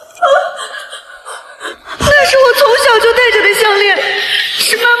那是我从小就戴着的项链，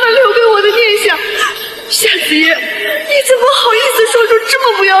是妈妈留给我的念想。夏子夜，你怎么好意思说出这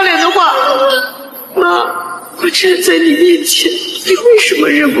么不要脸的话？妈，我站在你面前，你为什么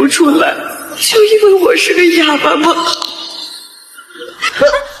认不出来？就因为我是个哑巴吗？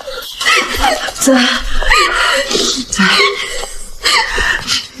子，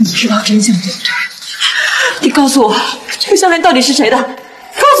你知道真相对不对？你告诉我，这个项链到底是谁的？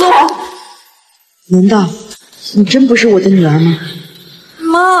告诉我！难道你真不是我的女儿吗？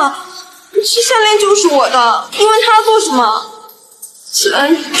妈，这项链就是我的，因为它做什么？子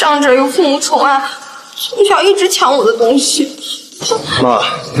安仗着有父母宠爱，从小一直抢我的东西。妈，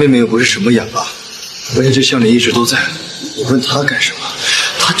妹妹又不是什么哑巴，而且这项链一直都在。你问她干什么？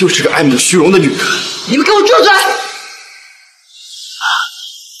她就是个爱慕虚荣的女人。你们给我住嘴！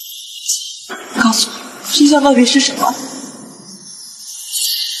告诉我，真相到底是什么？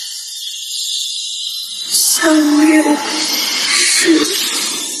项链是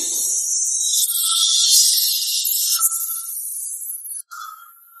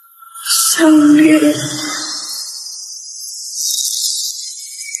项链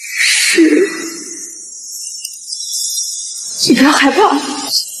是，你不要害怕，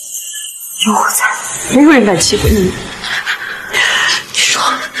有我在，没有人敢欺负你。你说，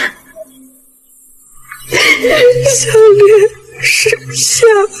项链是夏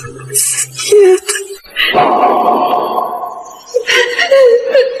子夜的。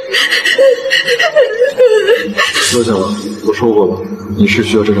罗小王，我说过了，你是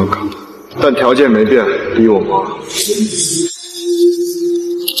需要这张卡的，但条件没变，逼我妈。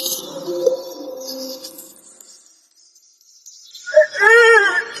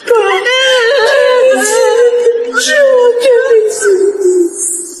是我对不起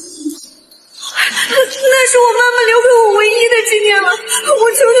你，那是我妈妈留给我唯一的纪念了，我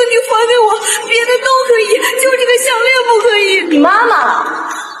求求你还给我，别的都可以，就这个项链不可以。你妈妈，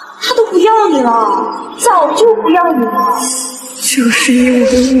她都不要你了，早就不要你了。就是因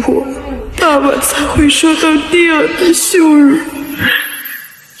为我，爸爸才会受到第二的羞辱，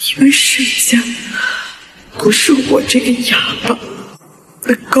因为沈家不是我这个哑巴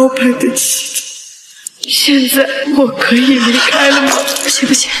能高攀得起的。现在我可以离开了吗？不行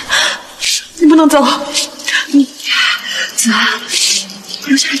不行，你不能走，你子安，你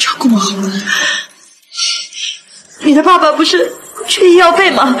留下来照顾我好吗？你的爸爸不是缺医药费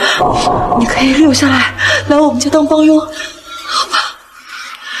吗？你可以留下来，来我们家当帮佣，好吧？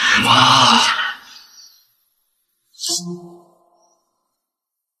妈。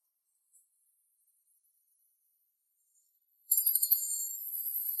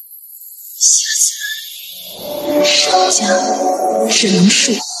沈家只能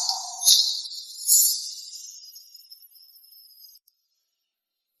是我。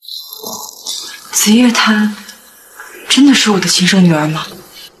子夜她真的是我的亲生女儿吗？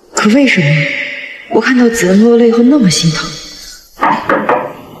可为什么我看到子恩落泪后那么心疼？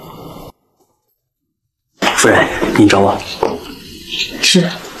夫人，您找我？是，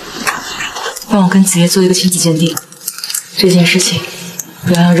帮我跟子夜做一个亲子鉴定，这件事情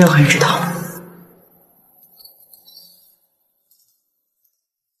不要让任何人知道。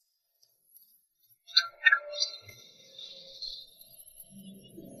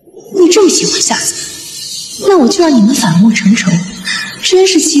你这么喜欢夏子，那我就让你们反目成仇。真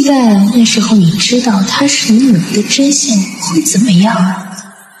是期待那时候你知道她是你女儿的真相会怎么样啊！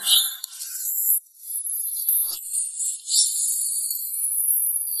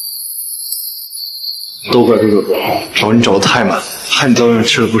都怪哥哥不好，找你找的太慢，害你在外面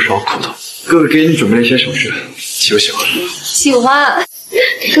吃了不少苦头。哥哥给你准备了一些小吃，喜不喜欢？喜欢，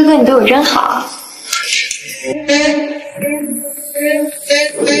哥哥你对我真好。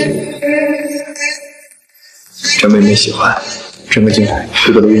这妹妹喜欢，整个金牌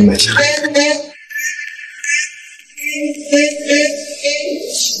哥哥都给你买下来。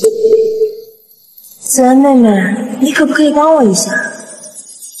子安妹妹，你可不可以帮我一下？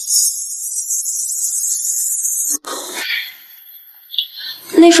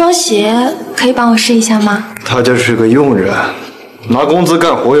那双鞋可以帮我试一下吗？他就是个佣人，拿工资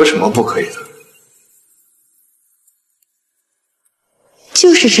干活有什么不可以的？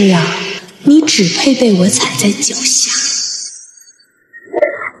就是这样，你只配被我踩在脚下。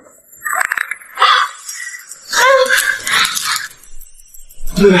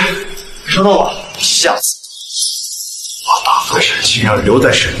对，收到了。下次我打算沈清让留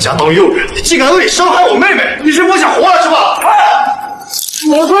在沈家当佣人，你竟敢恶意伤害我妹妹，你是不想活了是吧？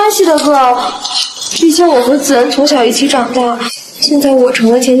没关系的哥，毕竟我和子恩从小一起长大，现在我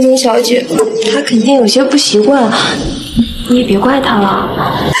成了千金小姐，他肯定有些不习惯，你也别怪他了。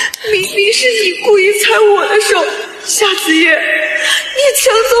明明是你故意踩我的手，夏子夜，你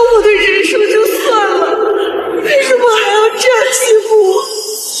抢走我的人生就算了，为什么还要这样欺负我？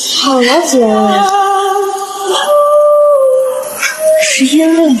好了，子恩，是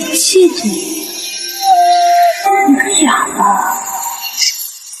因为你嫉妒你个哑巴。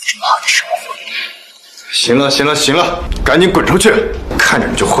这么好的生活。行了行了行了，赶紧滚出去！看着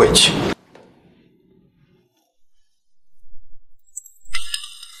你就晦气。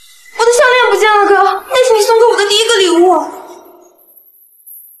我的项链不见了，哥，那是你送给我的第一个礼物。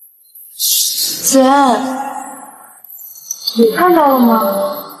子恩，你看到了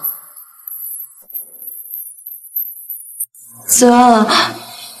吗？子恩，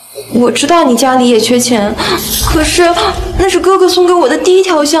我知道你家里也缺钱，可是那是哥哥送给我的第一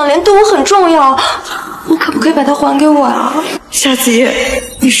条项链，对我很重要，你可不可以把它还给我啊？夏子夜，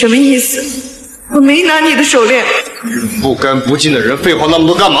你什么意思？我没拿你的手链。不干不净的人，废话那么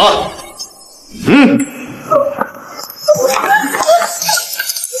多干嘛？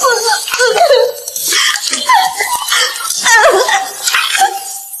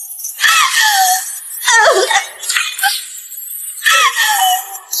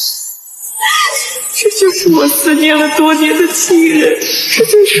这就是我思念了多年的亲人，这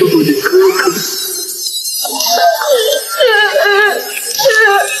就是我的哥哥。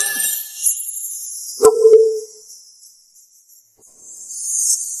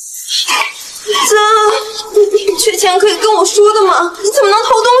子恩，你缺钱可以跟我说的吗？你怎么能偷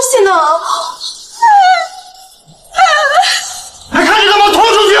东西呢？还看着干嘛？拖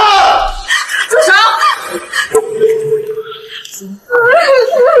出去！住手！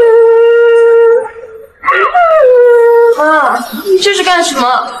妈，你这是干什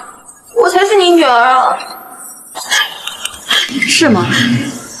么？我才是你女儿啊！是吗？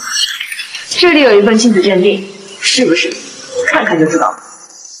这里有一份亲子鉴定，是不是？看看就知道了。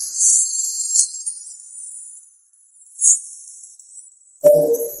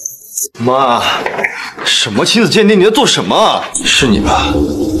妈，什么亲子鉴定？你在做什么？是你吧？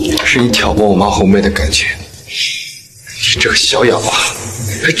是你挑拨我妈和我妹的感情。你这个小哑巴，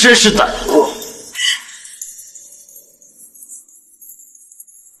还真是歹毒！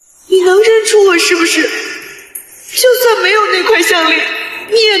你能认出我是不是？就算没有那块项链，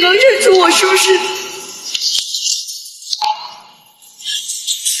你也能认出我是不是？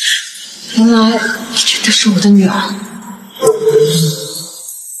原来你真的是我的女儿。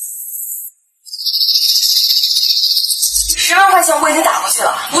10万块钱我已经打过去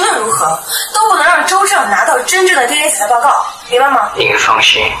了，无论如何都不能让周正拿到真正的 DNA 检测报告，明白吗？您放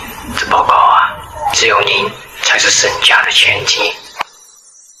心，这报告啊，只有您才是沈家的千金。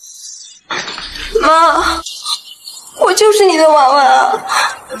妈，我就是你的娃娃啊，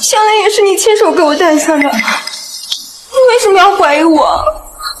项链也是你亲手给我戴上的，你为什么要怀疑我？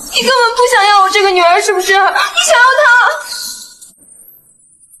你根本不想要我这个女儿，是不是？你想要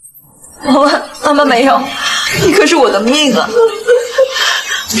她？妈妈没有，你可是我的命啊！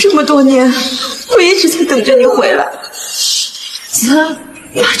这么多年，我一直在等着你回来。子安，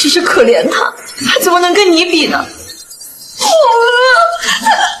他只是可怜他，他怎么能跟你比呢？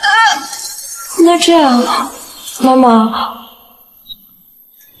那这样，妈妈，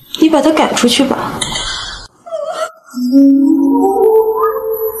你把他赶出去吧。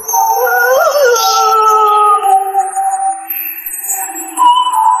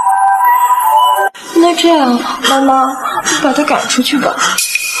那这样，妈妈，你把他赶出去吧。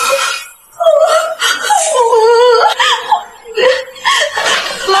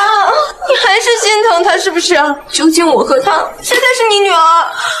妈，你还是心疼他是不是？究竟我和他，谁才是你女儿？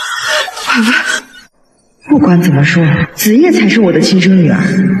不管怎么说，子夜才是我的亲生女儿。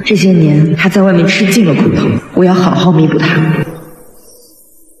这些年，她在外面吃尽了苦头，我要好好弥补她。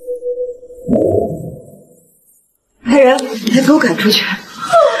来人，来给我赶出去！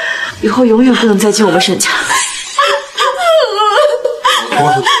以后永远不能再进我们沈家。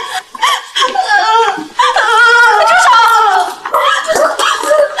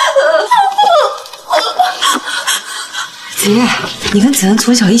子夜，你跟子恩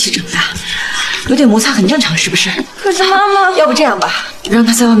从小一起长大，有点摩擦很正常，是不是？可是妈妈，要不这样吧，让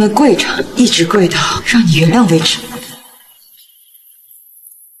他在外面跪着，一直跪到让你原谅为止。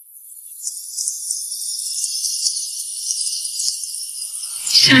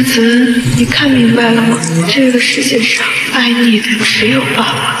夏子，你看明白了吗？这个世界上爱你的只有爸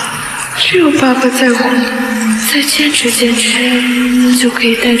爸，只有爸爸在乎你，再坚持坚持，就可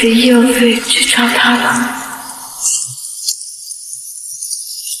以带着医药费去找他了。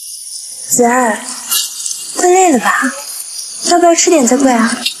子儿，快累了吧？要不要吃点再跪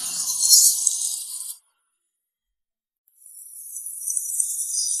啊？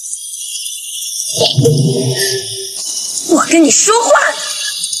我跟你说话呢，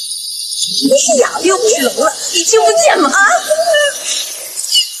你是哑巴又不是聋了，你听不见吗？啊！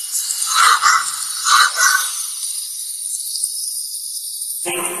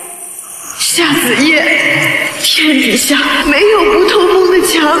夏子夜，天底下没有不透风的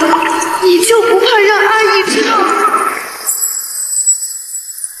墙，你就不怕让阿姨知道？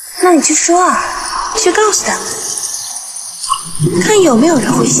那你去说啊，去告诉他们，看有没有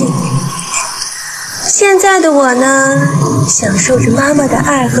人会信你。现在的我呢，享受着妈妈的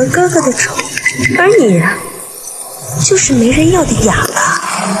爱和哥哥的宠，而你呢，就是没人要的哑巴。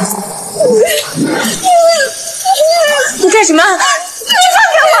你干什么？你放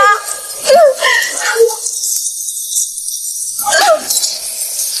开我！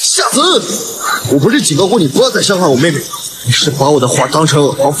夏子，我不是警告过你不要再伤害我妹妹吗？你是把我的话当成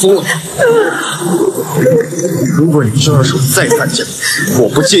耳旁风了吗？如果你这样手再犯贱，我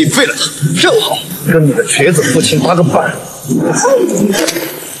不介意废了他，正好跟你的瘸子父亲搭个伴。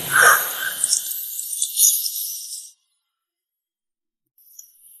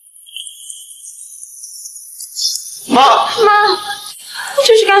妈，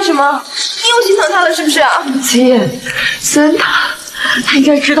这是干什么？你又心疼他了是不是？子夜，孙他应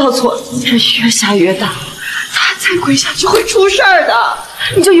该知道错了，这越下越大，他再跪下就会出事儿的，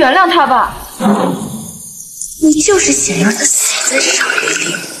你就原谅他吧。你就是想要他死在少林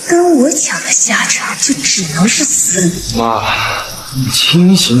里，跟我抢的下场就只能是死。妈，你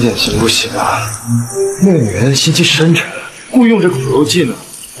清醒点行不行啊？那个女人心机深沉，故意用这苦肉计呢。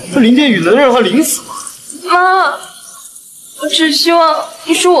这林殿宇能让她临死吗？妈，我只希望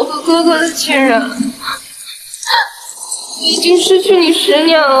你是我和哥哥的亲人。我已经失去你10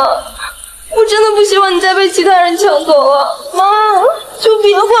年了，我真的不希望你再被其他人抢走了。妈，就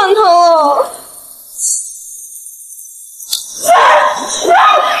别管他了。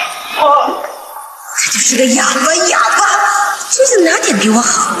这就是个哑巴，就想哪点比我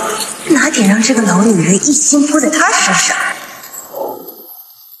好，哪点让这个老女人一心扑在他身上。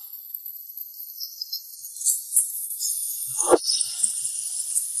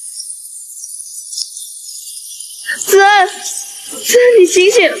子安，你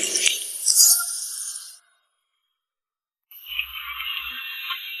醒醒！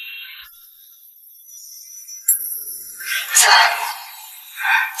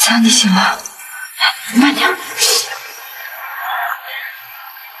子安，你醒了，慢点。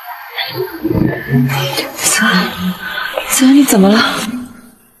子安，你怎么了？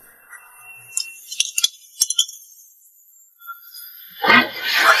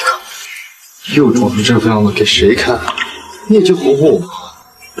又装成这副样子给谁看？你也就哄哄我，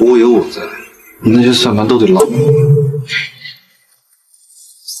不过有我在，你那些算盘都得落。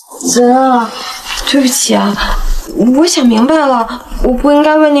子安，对不起啊，我想明白了，我不应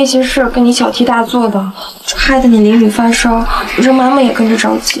该为那些事跟你小题大做的，害得你淋雨发烧，让妈妈也跟着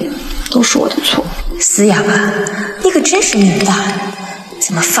着急，都是我的错。死哑巴，你可真是命大，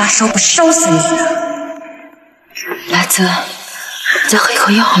怎么发烧不烧死你呢？来，子安，再喝一口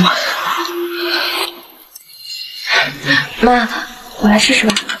药好吗？妈，我来试试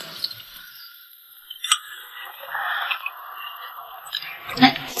吧。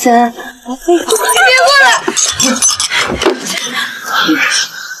来，子安，来喝一口。你别过来！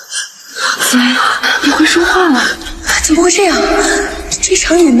子安，你会说话了？怎么会这样？这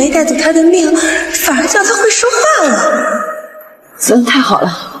场雨没带走他的命，反而叫他会说话了。子安，太好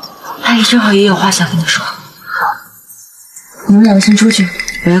了，阿姨正好也有话想跟你说。你们两个先出去，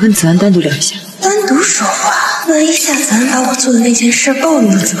我要跟子安单独聊一下。单独说话，万一下子安把我做的那件事暴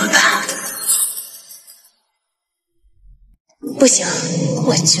露了怎么办？不行，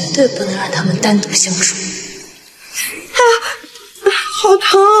我绝对不能让他们单独相处。好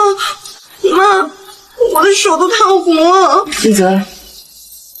疼啊！妈，我的手都烫红了。金泽，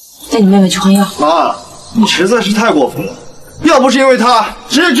带你妹妹去换药。妈，你实在是太过分了！要不是因为她，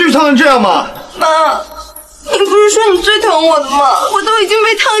职业剧场能这样吗？妈，你不是说你最疼我的吗？我都已经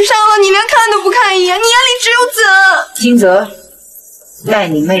被烫伤了，你连看都不看一眼，你眼里只有子安。金泽，带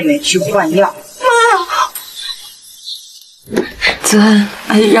你妹妹去换药。妈，子安，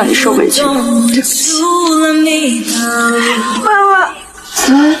阿姨让你受委屈了，对不起。妈妈，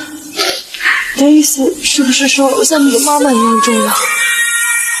子安，你的意思是不是说像你的妈妈一样重要？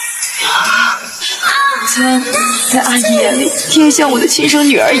子在阿姨眼里，你也像我的亲生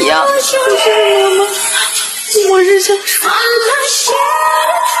女儿一样。可是妈妈，我是想说，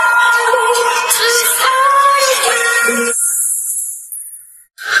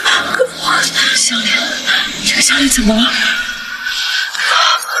项链，这个项链怎么了？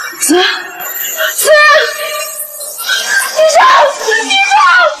子，医生，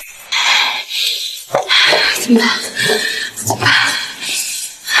怎么办？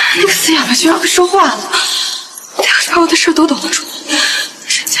那个死哑巴居然会说话了，他把我的事都懂得住，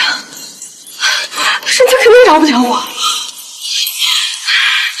沈家肯定饶不了我。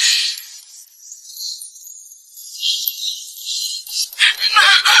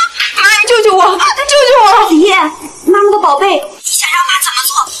妈，你救救我！子夜，妈妈的宝贝，你想让妈怎么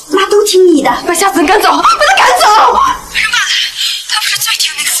做，妈都听你的。把夏子赶走，把他赶走！为什么？他不是最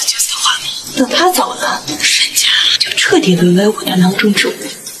听那个死角色的话吗？等他走了，沈家就彻底沦为我的囊中之物。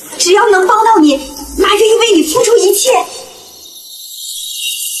只要能帮到你，妈愿意为你付出一切。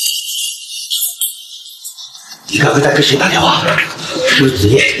你刚刚在跟谁打电话？是不是子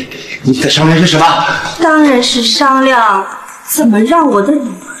夜？你在商量些什么？当然是商量怎么让我的女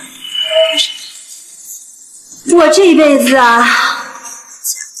儿。我这辈子啊，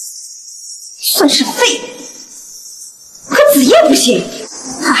算是废，可子夜不行，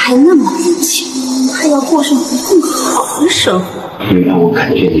他还那么年轻，他要过上更好的生活。你让我感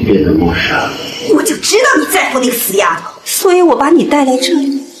觉你变得陌生。我就知道你在乎那个死丫头，所以我把你带来这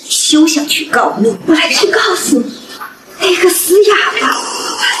里，休想去告密。我来是告诉你，那个死哑巴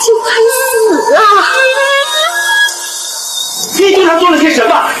他就快死了。你对她做了些什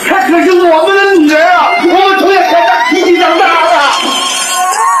么？她可是我们的女儿啊！我们从小看她一起长大的。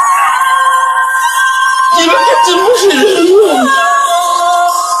你们简直不是人啊！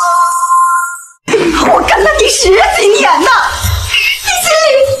我跟了你10几年呢，你心里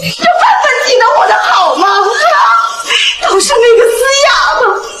有半分记得我的好吗？都是那个死哑巴，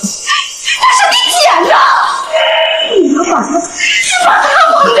他是你捡的，你要把他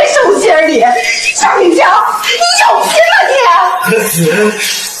蒙在手心里，张明江，你有心吗你？可是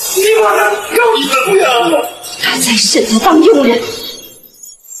你把他搞怎么样了？他在沈家当佣人，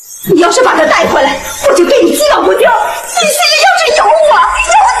你要是把他带回来，我就对你记到不掉。你心里要是有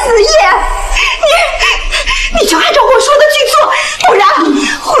子夜，你就按照我说的去做，不然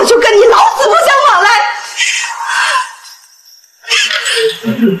我就跟你老死不相往来。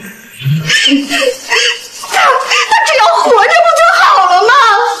他只要活着不就好了吗？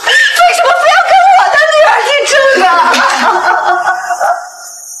为什么非要跟我的女儿去争啊？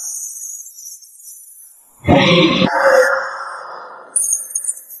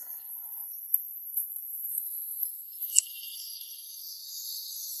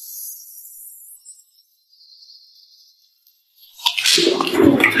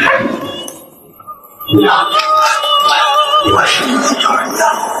你好，我是你来找人的，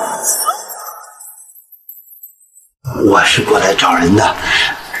我是过来找人的，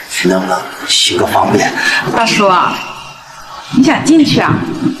能不能行个方便？大叔啊，你想进去啊？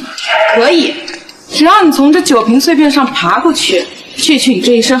可以，只要你从这酒瓶碎片上爬过去，去你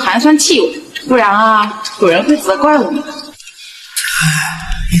这一身寒酸气味，不然啊，主人会责怪我们的。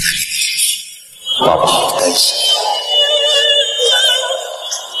爸爸好担心，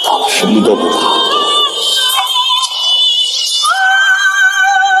爸爸什么都不怕。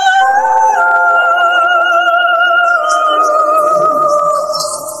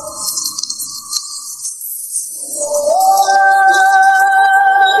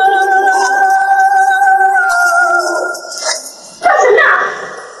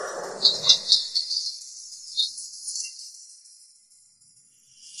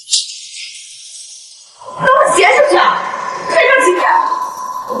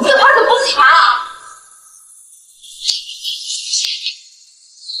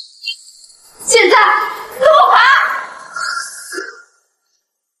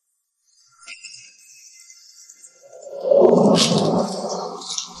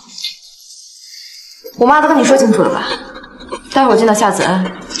我妈都跟你说清楚了吧？待会儿见到夏子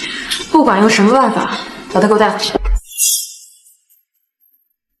恩，不管用什么办法，把她给我带回去。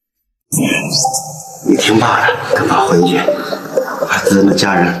你听爸的，跟爸回去，把子恩的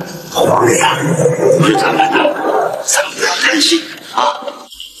家人还给他，不是咱们的，咱们不要担心啊！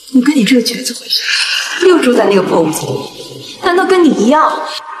我跟你这个瘸子回去，又住在那个破屋子里，难道跟你一样，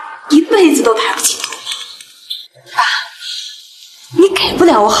一辈子都抬不起头吗？爸，你给不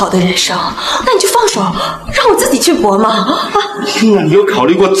了我好的人生，那你就放手，让我自己去搏嘛！啊！那你有考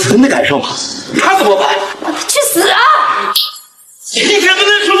虑过子恩的感受吗？他怎么办？让他去死啊！你敢跟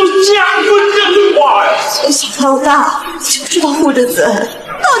他说出家婚这句话呀？从小到大就知道护着子恩，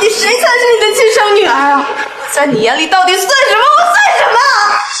到到底谁才是你的亲生女儿啊？在你眼里到底算什么？我算什么？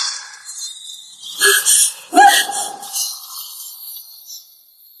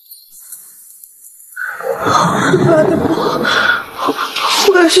妈的不，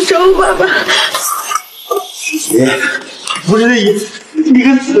我要去找我爸爸。姐，不是这意思，你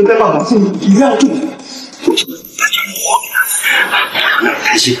跟子在爸爸心里一样重要。我现在在这我，让你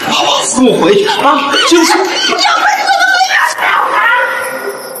开心，好不好？跟我回去啊，是不是？你要回去怎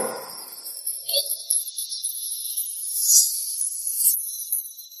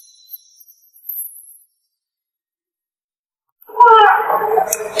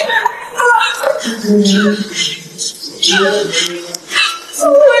么回去？怎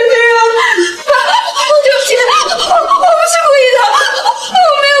么回事啊？对不起，我不是故意的，我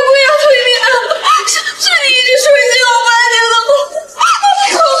没有故意要推你的，是你一直说一些我不爱听的话，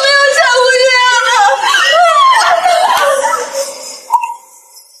我没有想过这样的。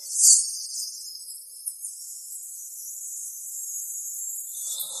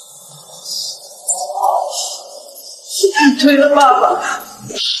你推了爸爸。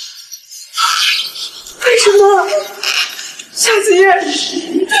为什么？夏子叶，他是你亲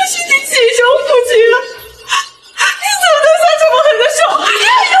生父亲啊！你怎么能下这么狠的手？你还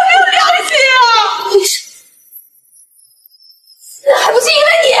有没有良心啊？那还不是因为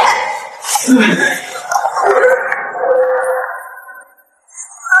你？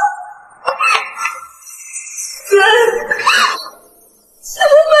怎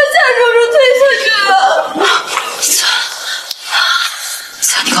么把夏叔叔推下去了？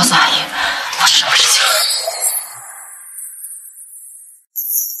你告诉阿姨，发生什么事情了？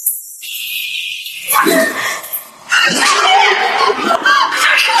他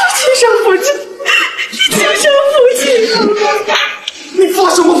是我亲生父亲，你亲生父亲！你发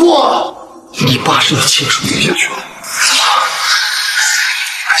什么疯啊？你爸是你亲手推下去的，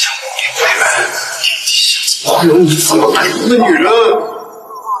还想污蔑别人？哪有你这么歹毒的女人？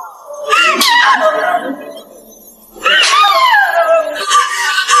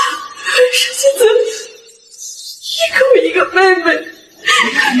世界的一个我一个妹妹，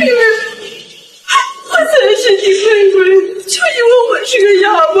因为我才是你妹妹，就因为我是个哑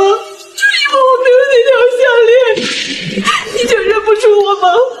巴，就因为我没有那条项链，你就认不出我吗？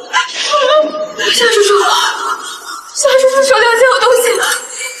夏叔叔手里好像有东西。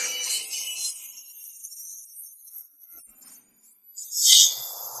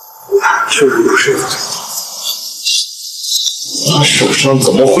确实不是。他手上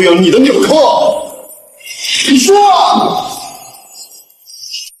怎么会有你的纽扣？你说！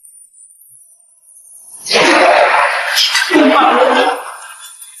爸爸，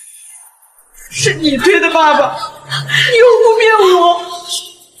是你推的爸爸，你又污蔑我，不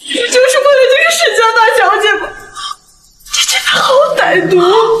就是为了这个沈家大小姐吗？你真的好歹毒！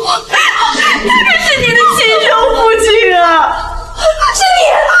他可是你的亲生父亲啊！是你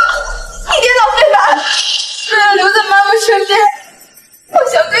颠倒背反！为了留在妈妈身边，我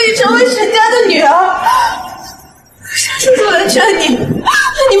想可以成为沈家的女儿。沈叔叔来劝你，你不肯，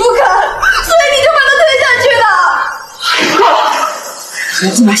所以你就把他推下去了。赶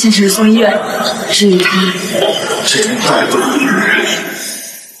紧把现实送医院。至于他，这个带罪的女人，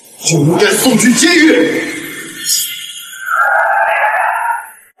就应该送去监狱。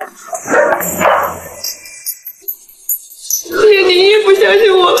你也不相信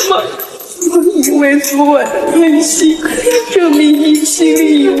我了吗？我以为昨晚的温馨证明你心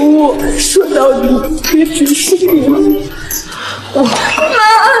里有我，说到底也只是你。妈，你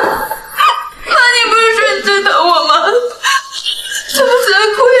不是说你最疼我吗？怎么才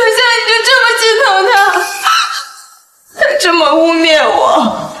哭2下你就这么心疼他？他这么污蔑我，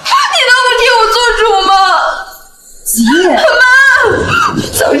你能不替我做主吗？子夜，妈，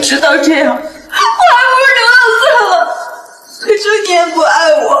早知道这样，我还不如流浪算了。可是你也不爱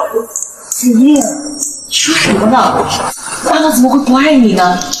我。子夜，你说什么呢？妈妈怎么会不爱你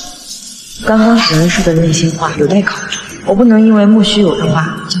呢？刚刚子恩说的那些话有待考证，我不能因为莫须有的话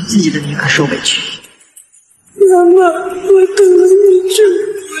将自己的女儿受委屈。妈妈，我等了你这么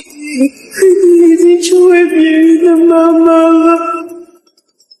多年，可你已经成为别人的妈妈了。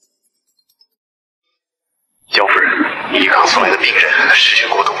焦夫人，你刚送来的病人失血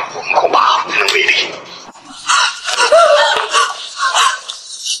过多，我们恐怕无能为力。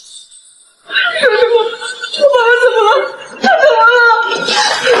说什么？我爸爸怎么了？他怎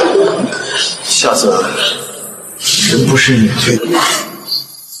么了？夏子，人不是你推的吗？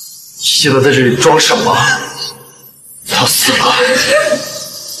你现在在这里装什么？他死了，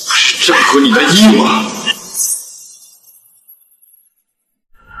不是正合你的意吗？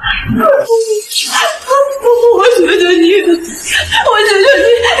我求求你了，我求求你，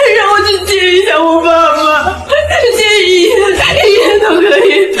让我去见一下我爸妈，见一眼都可以。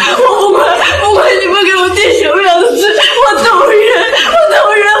我不管你们给我定什么样的罪，我都认，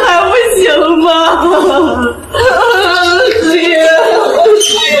还不行吗？爹，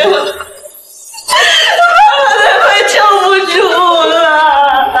爸爸快撑不住了！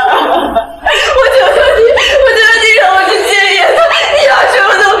我求求你让我去见一眼他，你要什么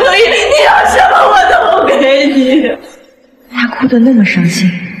都可以，你要什么我都给你。他哭得那么伤心，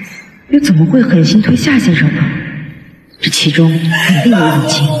又怎么会狠心推夏先生呢？这其中肯定有隐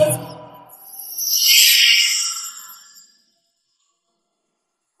情。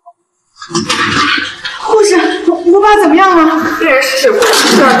护士，我爸怎么样了？病人失血过多，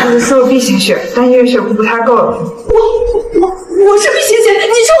主要就是输入 B 型血，但因为血库不太够了。我是 B 型血，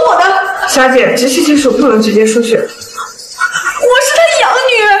你是我的。小姐，直系亲属不能直接输血。我是他养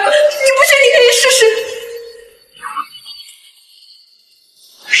女，你不信你可以试试。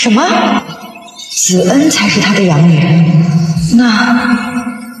什么？子恩才是他的养女？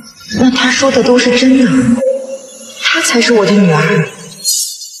那他说的都是真的，她才是我的女儿。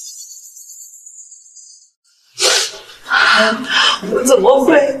我怎么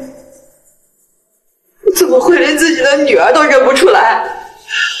会连自己的女儿都认不出来？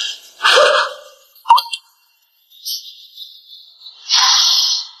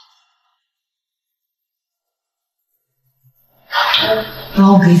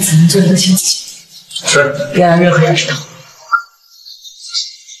帮我给子恩做一个清洗，是，别让任何人知道。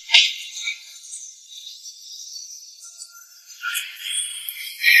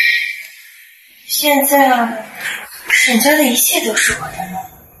现在沈家的一切都是我的了，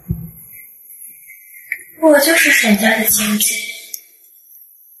我就是沈家的经济。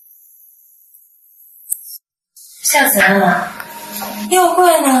夏子恩啊，要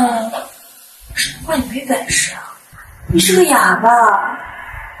怪呢，只能怪你没本事啊！你是个哑巴，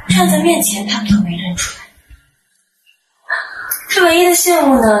站在面前他们都没认出来。这唯一的信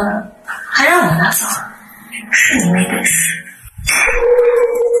物呢，还让我拿走了，是你没本事。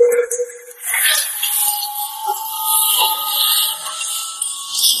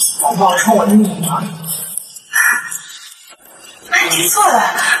我冒充我的女儿，妈，你听错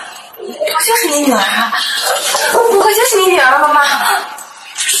了，我就是你女儿啊！我就是你女儿，妈妈。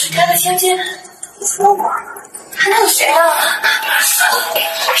沈家的千金，除了我，还能有谁呢？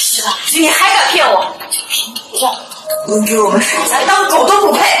是吧？你还敢骗我？你比我们沈家当狗都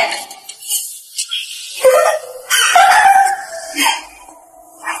不配！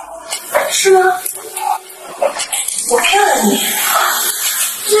是吗？我骗了你。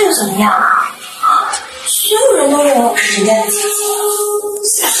这又怎么样啊？所有人都认为我是人家的亲戚，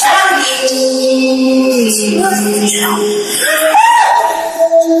那你怎么知道？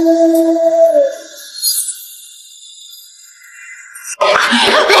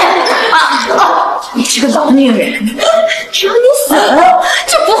你是个老女人，只要你死了，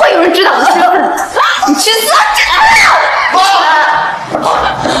就不会有人知道我的身份。你去死！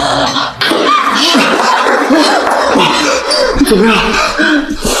怎么样？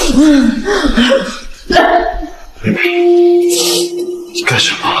妹妹，你干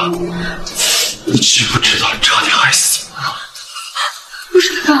什么？你知不知道你差点害死我？不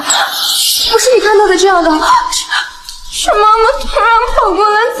是哥，不是你看到的这样的，是妈妈突然跑过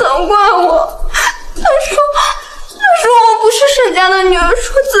来责怪我，她说我不是沈家的女儿，说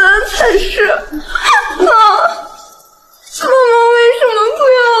子恩才是。妈妈为什么不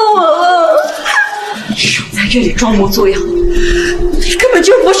要我了？少在这里装模作样，你根本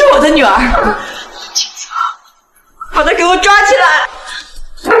就不是我的女儿！金泽，把她给我抓起来！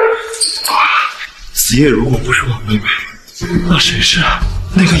子夜如果不是我妹妹，那谁是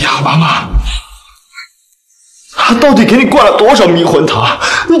那个哑巴吗？他到底给你灌了多少迷魂汤？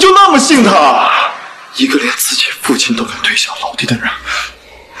你就那么信他？一个连自己父亲都敢推下老弟的人，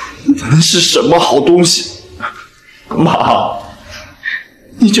能是什么好东西？妈，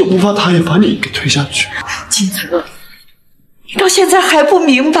你就不怕他也把你给推下去？金泽，你到现在还不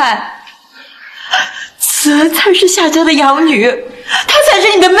明白，子恩才是夏家的养女，她才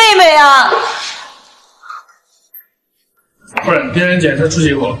是你的妹妹啊！夫人，病人检测出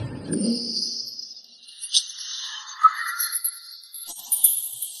结果。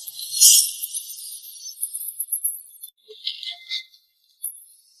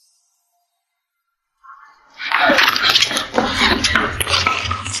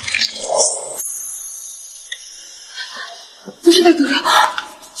不是的，哥哥，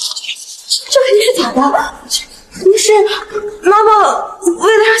这肯定是假的。你是妈妈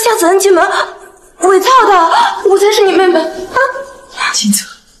为了让夏子恩进门伪造的，我才是你妹妹啊！金泽，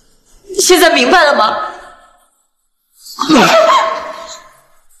你现在明白了吗？我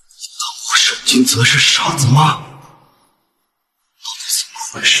沈金泽是傻子吗？到底怎么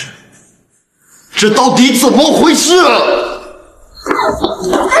回事？这到底怎么回事？哥，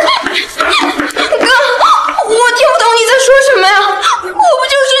我听不懂你在说什么呀！我不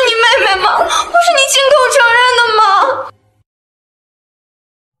就是你妹妹吗？不是你亲口承认的吗？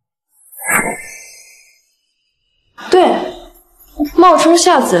对，冒充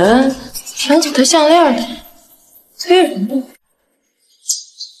夏子恩抢走她项链的，催人的。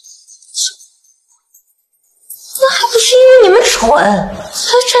那还不是因为你们蠢？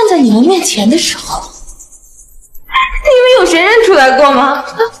他站在你们面前的时候，你们有谁认出来过吗？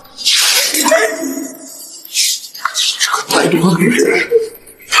这个歹毒的女人，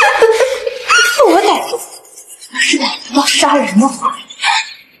我歹毒，是歹毒到杀人的话，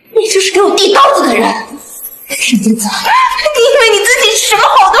你就是给我递刀子的人。沈金泽，你以为你自己是什么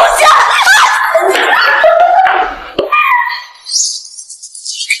好东西啊？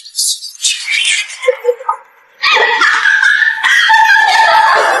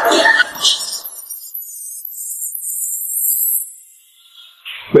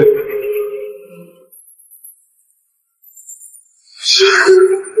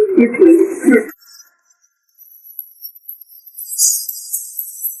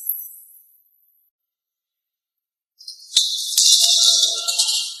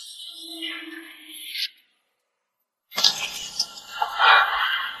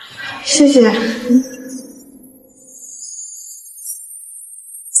谢谢。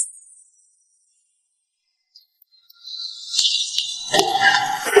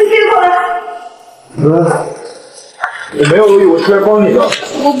我没有恶意，我是来帮你的。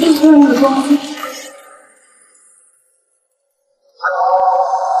我不需要你帮忙。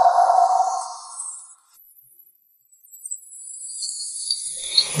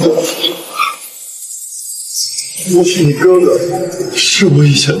我是你哥哥，是我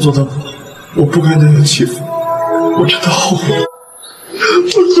以前做的不好，我不该那样欺负你，我真的后悔。我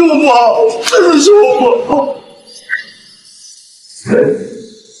说不好，真的是我不好。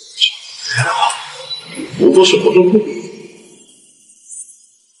我做什么都不对。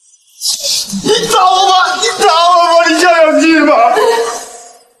你打我吧，你打我吧，你消消气吧。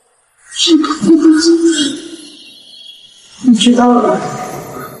是哥哥的事，你知道了。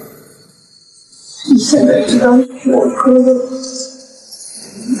你现在知道你是我哥哥，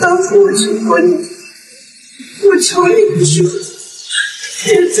当初我求过你，我求你的时候，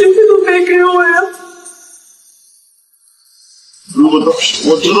连机会都没给我呀。如果当时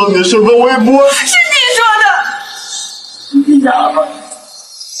我知道你的身份，我也不会。是你说的，你哑巴，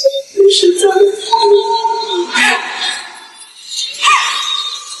你是真的。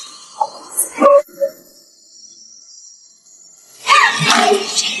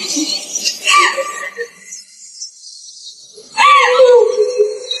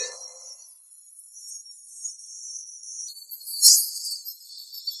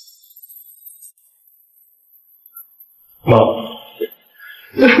妈，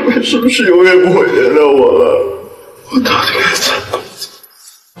你是不是永远不会原谅我了？我到底该怎么做？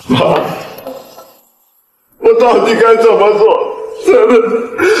妈，我到底该怎么做才能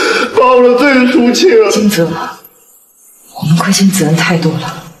报了这个赎情？金泽，我们亏欠子恩太多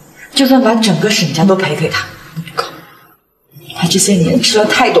了，就算把整个沈家都赔给他都不够。他这些年吃了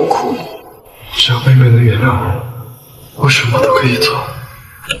太多苦了。只要妹妹能原谅我，我什么都可以做。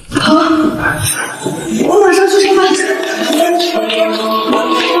好，我马上去上班。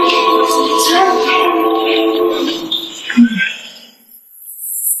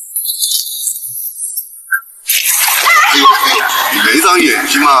你没长眼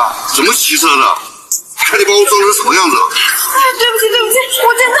睛吗？怎么骑车的？看你把我撞成什么样子！对不起，对不起，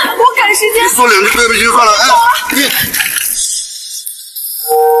我赶时间。你说两句对不起就算了，哎，你。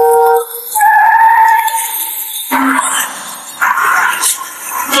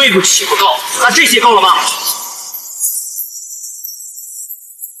对不起不够，那这些够了吗？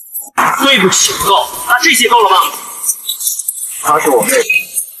对不起不够，那这些够了吗？她是我妹妹，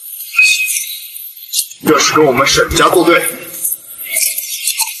这是跟我们沈家作对。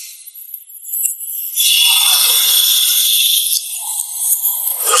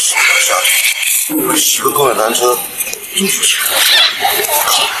我10个共享单车租出去。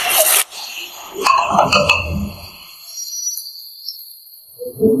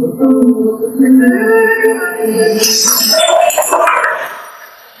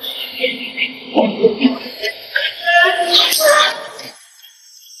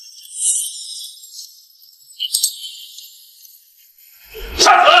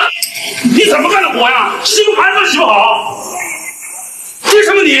傻子，你怎么干的活呀？洗个盘子都洗不好，凭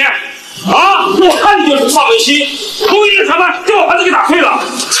什么你啊！我看你就是发微信，头一天上班就把盘子给打碎了，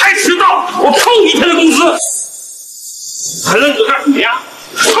还迟到，我扣你1天的工资。还愣着干什么呀？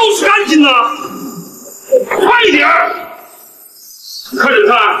收拾干净呢！快一点儿！看着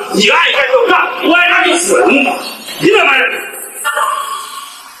看，你爱干就干，不爱干就滚！你明白没？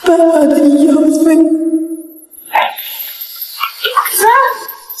爸爸的药费。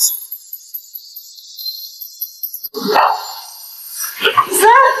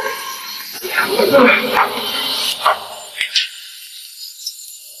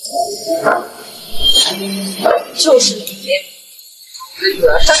就是你，女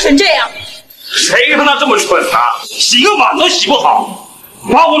儿伤成这样，谁让他这么蠢呢？洗个碗都洗不好，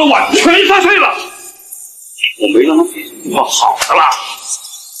把我的碗全摔碎了。我没让他放好的啦。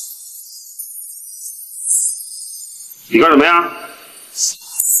你干什么呀？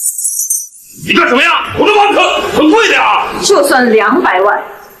你干什么呀？我的碗很贵的呀！就算200万，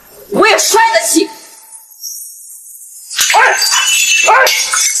我也摔得起。哎，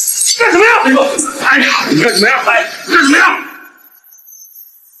干什么呀？哎呀，你干什么呀？哎，干什么呀？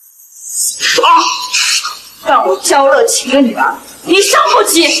啊！让我娇乐起一个女儿，你伤不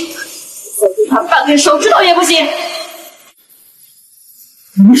起，我给她半根手指头也不行。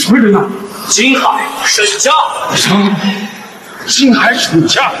你什么人啊？金海沈家，金海沈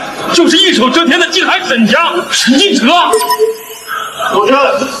家，就是一手遮天的金海沈家，沈金哲。主持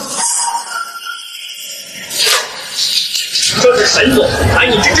人，这是沈总拿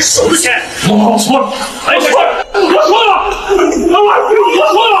你这只手的钱。我说了，哎，我说了，老板，我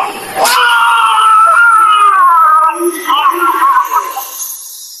说了啊！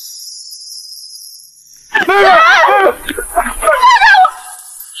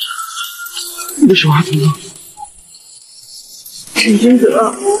你的手还怎么了？沈君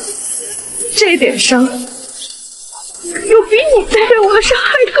泽，这点伤，有比你带给我的伤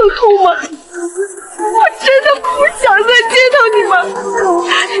还更痛吗？我真的不想再见到你们，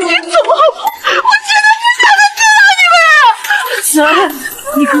你怎么？我真的不想再见到你们啊！子安，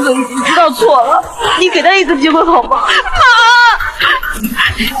你哥哥已经知道错了，你给他一个机会好吗？妈，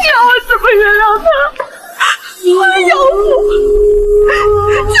你让我怎么原谅他？我的养父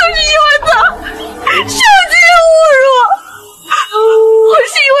就是因为他受尽侮辱，我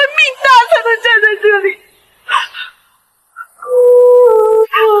是因为命大才能站在这里。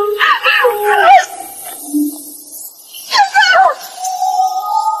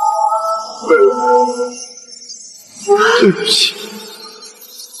对不起，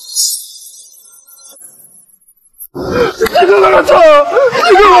你在哪疼？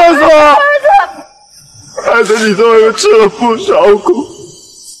你跟我说。孩子，你在外面吃了不少苦。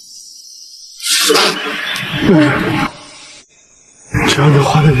只要能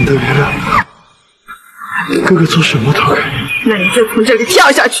换得你的原谅，哥哥做什么都可以。那你就从这里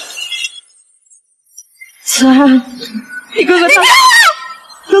跳下去。子安，你哥哥他，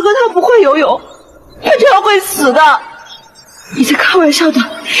哥哥他不会游泳，他这样会死的。你在开玩笑的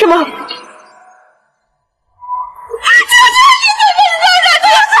是吗？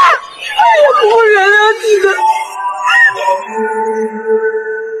我不会原谅你的。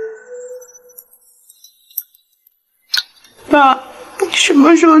爸，你什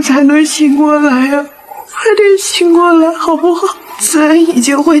么时候才能醒过来呀？快点醒过来好不好？子安已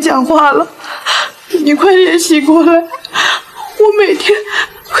经会讲话了，你快点醒过来，我每天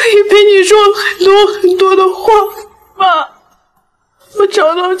可以陪你说很多很多的话。妈，我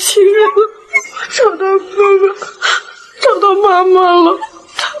找到亲人了，我找到哥哥，找到妈妈了。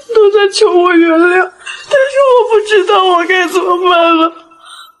他们都在求我原谅，但是我不知道我该怎么办了。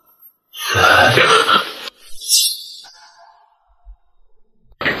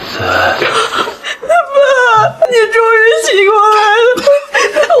爸，你终于醒过来了，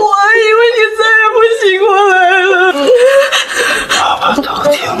我还以为你再也不醒过来了。爸爸都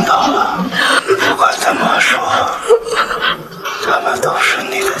听到了，不管怎么说，他们都是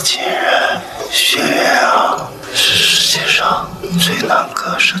你的亲人。血缘啊，是世界上最难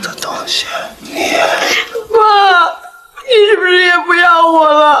割舍的东西。爸，你是不是也不要我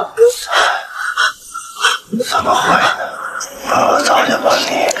了？怎么会呢？爸爸早就把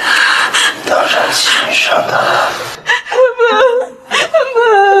你当成亲生的了。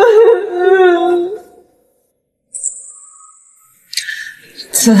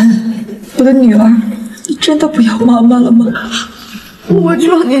子安，我的女儿，你真的不要妈妈了吗？我去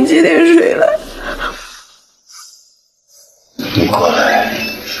帮您接点水来。你过来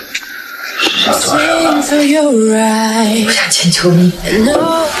是想做什么？我想请求你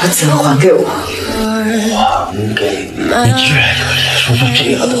把子安还给我。还给你？你居然有脸说出这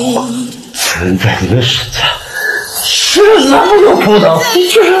样的话！子安在你的沈家是那么多葡萄，你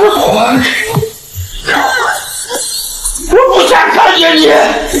居然还给我！我不想看见你！你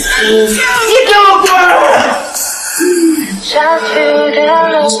给我滚！下去的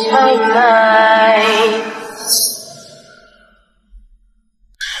路太难。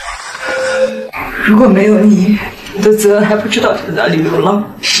如果没有你，我的泽恩还不知道在哪里流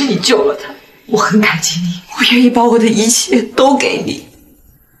浪，是你救了他，我很感激你，我愿意把我的一切都给你。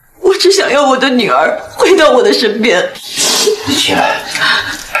我只想要我的女儿回到我的身边。起来，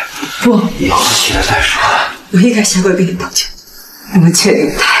不，以后起来再说。我应该下跪给你道歉，我们欠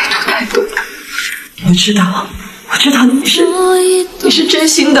你太多。我知道你是真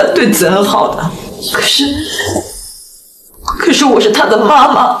心的对子恩好的，可是我是他的妈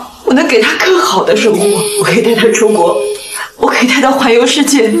妈，我能给他更好的生活，我可以带他出国，我可以带他环游世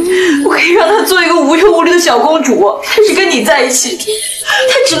界，我可以让他做一个无忧无虑的小公主。但是跟你在一起，他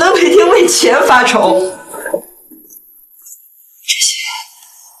只能每天为钱发愁。这些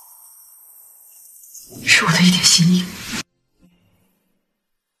是我的一点心意。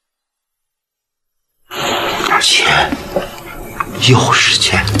钱，又是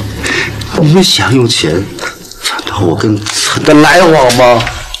钱，你们想用钱赚到我跟子恩的来往吗？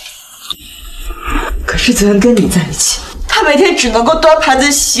可是子恩跟你在一起，他每天只能够端盘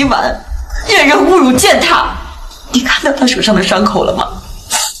子洗碗，任人侮辱践踏。你看到他手上的伤口了吗？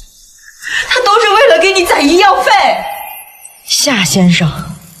他都是为了给你攒医药费。夏先生，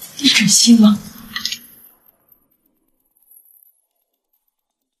你忍心吗？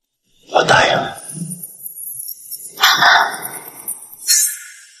我答应了。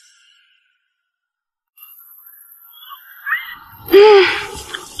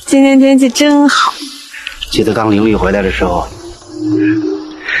今天天气真好。记得刚玲丽回来的时候，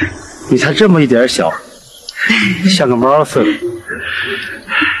你才这么一点小，像个猫似的。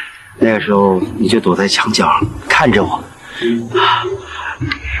那个时候你就躲在墙角看着我，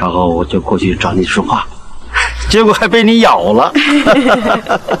然后我就过去找你说话，结果还被你咬了。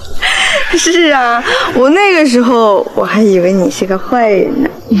是啊，我那个时候我还以为你是个坏人呢。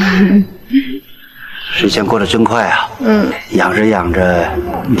时间过得真快啊！养着养着，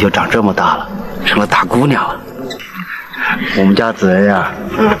你就长这么大了，成了大姑娘了。我们家子恩呀，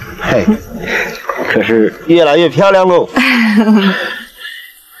嘿，可是越来越漂亮喽。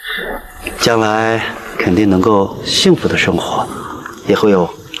将来肯定能够幸福的生活，也会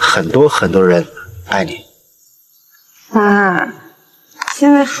有很多人爱你。妈，现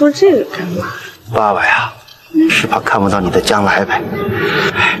在说这个干嘛？爸爸呀，是怕看不到你的将来呗。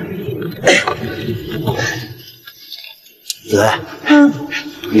子恩，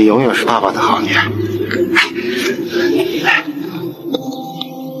你永远是爸爸的好女儿。来，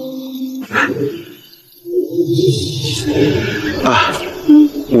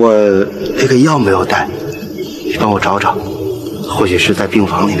我那个药没有带，你帮我找找，或许是在病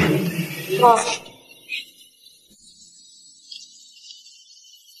房里面。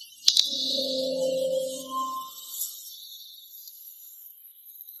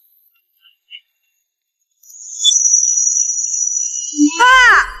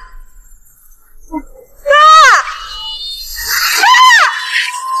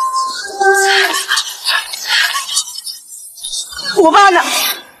我爸呢？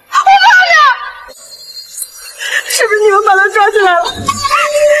是不是你们把他抓起来了？你们把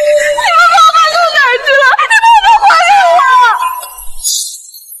我爸弄哪儿去了？你把我爸还给我！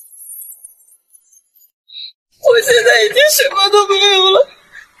我现在已经什么都没有了，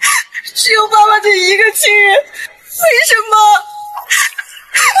只有爸爸这一个亲人。为什么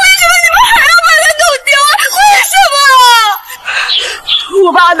你们还要把他弄掉？为什么？我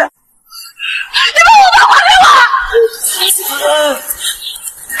爸呢？你把我爸还给我！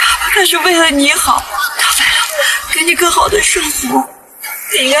他是为了你好，他为了给你更好的生活，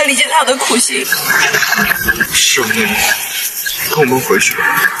你应该理解他的苦心。是妹妹，跟我们回去吧，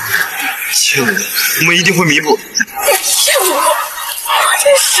欠我的我们一定会弥补。你骗我！这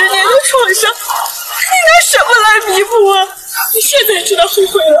10年的创伤，你拿什么来弥补啊？你现在知道后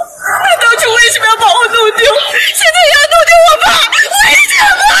悔了？那当初为什么要把我弄丢？现在也要弄丢我爸？为什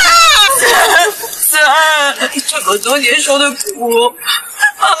么？子安，你这么多年受的苦，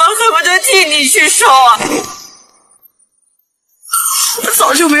妈妈恨不得替你去受啊！我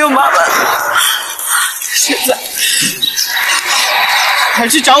早就没有妈妈了，现在还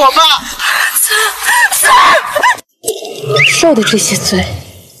去找我爸。我受的这些罪，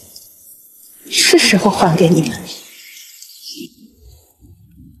是时候还给你们。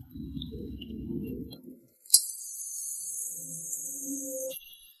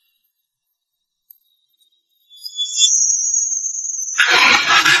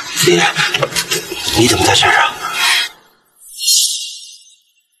子言，你怎么在这儿啊？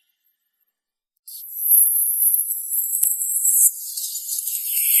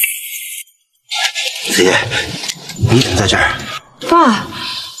你怎么在这儿？爸，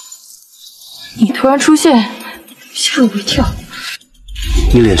你突然出现，吓了我一跳。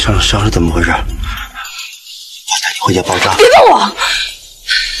你脸上的伤是怎么回事？我带你回家包扎。别问我，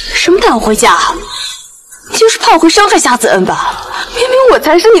什么带我回家？你就是怕我会伤害夏子恩吧？明明我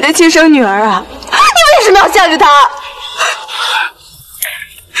才是你的亲生女儿啊！你为什么要吓着她？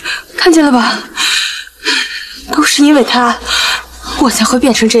看见了吧？都是因为他，我才会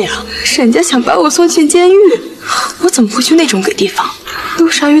变成这样。人家想把我送进监狱，我怎么会去那种鬼地方？路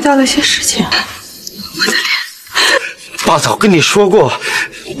上遇到了些事情，我的脸。爸早跟你说过，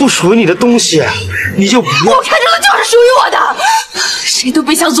不属于你的东西，你就不要。我看中的就是属于我的，谁都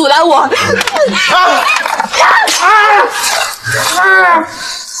别想阻拦我。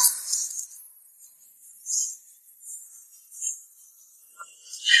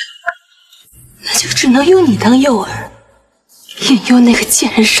那就只能用你当诱饵，引诱那个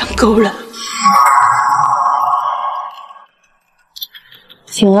贱人上钩了。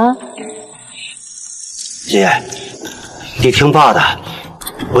请啊，姐，你听爸的，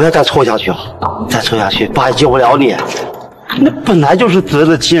不要再错下去了。再错下去，爸也救不了你。那本来就是责任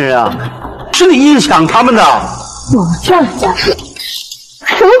的亲人啊，是你影响他们的。我们这样的家庭，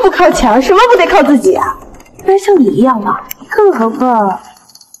什么不靠墙，什么不得靠自己啊？不然像你一样吗？更何况，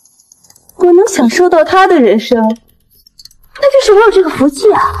我能享受到他的人生，那就是我有这个福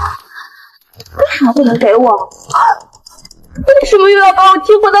气啊！为什么不能给我？为什么又要把我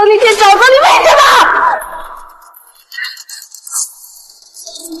踢回到那片沼泽里？为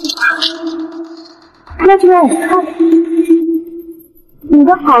什么？那就让我看看你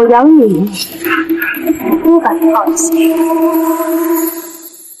的好养女不敢放弃。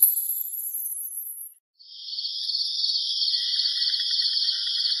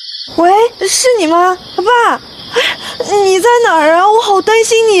喂，是你吗，爸？你在哪儿啊？我好担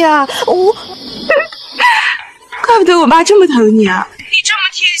心你啊！怪不得我妈这么疼你啊！你这么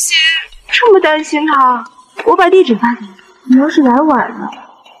贴心，这么担心她。我把地址发给你，你要是来晚了，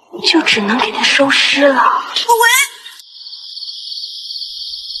就只能给她收尸了。喂。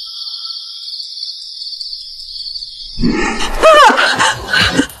爸，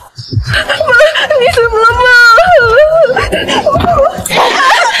你怎么了，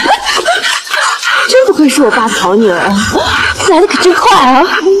真不愧是我爸的好女儿，来的可真快啊！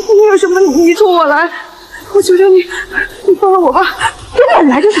你有什么你冲我来，我求求你，你放了我吧！本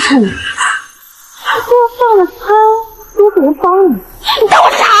来就是冲你，我放了他，我怎么帮你？你当我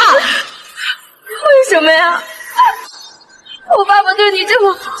傻？为什么呀？我爸爸对你这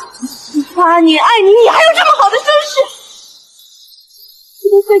么好，你夸你爱你，你还有这么好的身世。今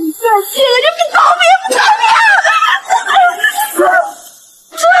天被你算计了，这不告别不告别！子恩，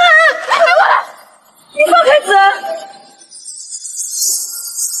别过来！你放开子恩！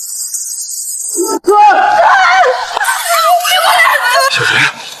子恩，别过来！小杰，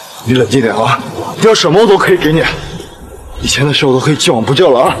你冷静点啊！要什么我都可以给你，以前的事我都可以既往不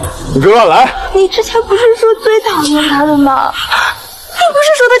咎了啊！你别乱来！你之前不是说最讨厌他的吗？你不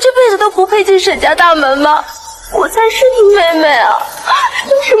是说他这辈子都不配进沈家大门吗？我才是你妹妹啊！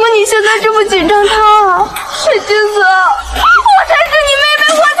为什么你现在这么紧张他啊？沈金子，我才是你妹妹，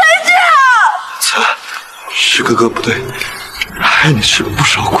我才是啊！是哥哥不对，害你吃了不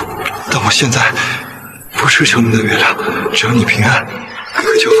少苦，但我现在不奢求你的原谅，只要你平安，哥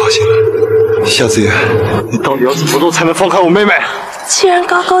哥就放心了。夏子言，你到底要怎么做才能放开我妹妹？既然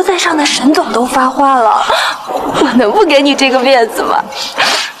高高在上的沈总都发话了，我能不给你这个面子吗？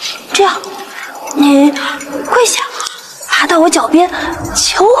这样，你跪下，爬到我脚边，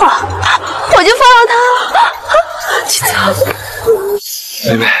求我，我就放了他。去走。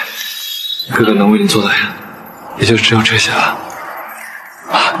妹妹，哥哥能为你做的也就只有这些了。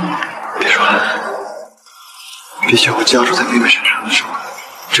别说了，比起我家住在妹妹身上的时候，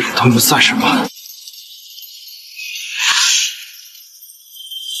这点痛又算什么？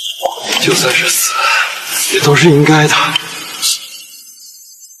就算是死，也都是应该的。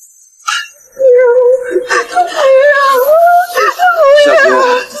夏子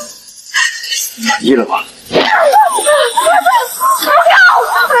言，依了吧？不要！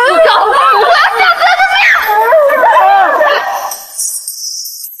我要夏子言的命！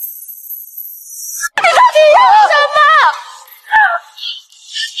你到底要什么？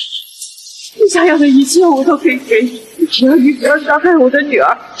你想要的一切我都可以给你，只要你不要伤害我的女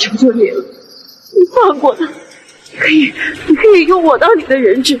儿，求求你了，你放过她。你可以用我当你的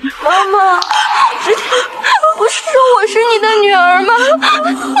人质。妈妈，不是说我是你的女儿吗？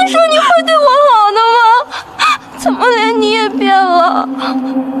你说你会对我好的吗？怎么连你也变了？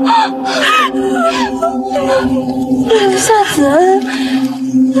夏子恩，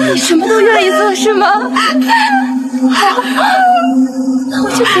你什么都愿意做是吗？好，那我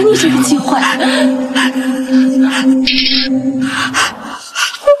就给你这个机会。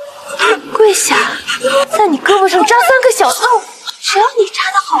跪下，在你胳膊上扎3个小洞，只要你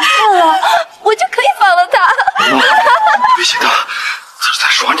扎得好看了，我就可以放了他。妈，别信他，他是在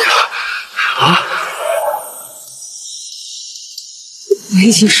耍你了啊！我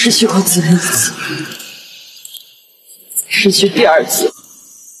已经失去过子恩一次，失去第2次。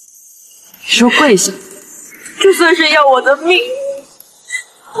你说跪下，就算是要我的命，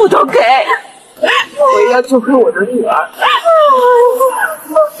我都给。我也要救回我的女儿。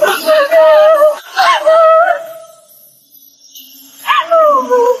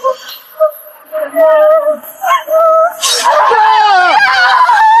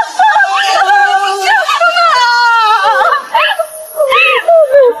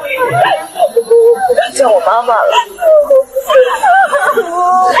叫我妈妈了。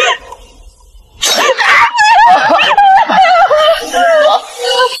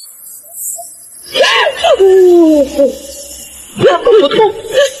不痛，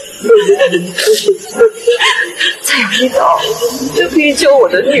再有一刀就可以救我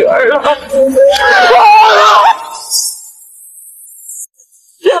的女儿了。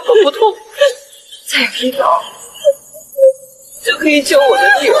不痛，再有一刀就可以救我的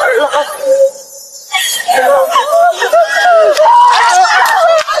女儿了。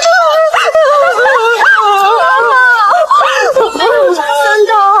三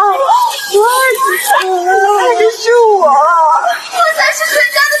刀，我儿子，爱的是我，我才是沈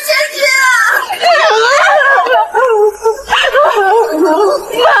家的千金啊！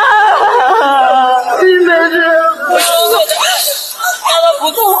你们是我说过的，妈妈不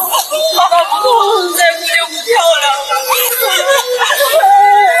痛，妈妈不痛，再哭就不漂亮了。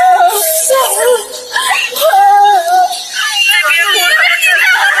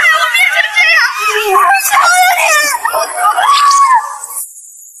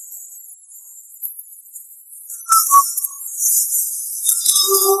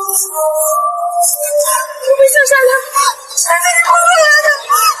我会向善良，善良是回来的。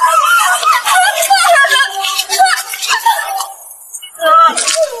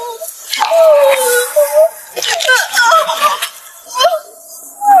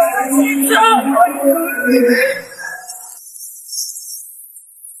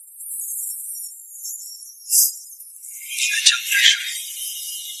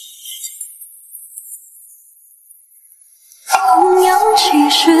其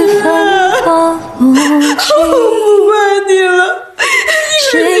实很好无情，我不怪你了，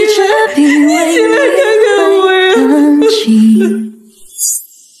谁知并未看清。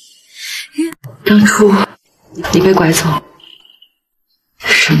当初你被拐走，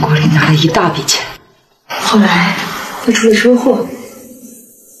沈国林拿了一大笔钱，后来他出了车祸，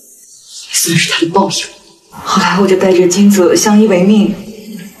也算是他的报应。后来我就带着金子相依为命，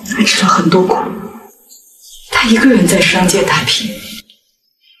还吃了很多苦。他一个人在商界打拼，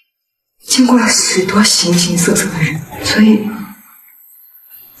见过了许多形形色色的人，所以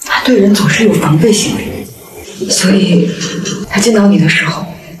他对人总是有防备心理。所以他见到你的时候，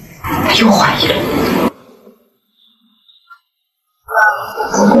他又怀疑了。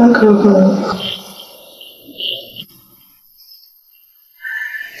不怪哥哥，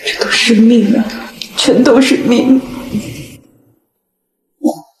这都是命啊，全都是命。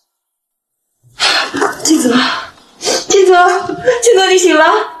金泽，金泽，金泽，你醒了？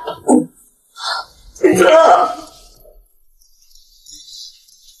金泽，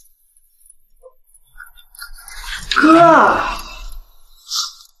哥，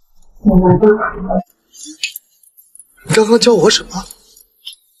我来吧。你刚刚教我什么？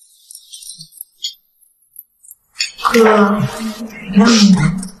哥，让你来。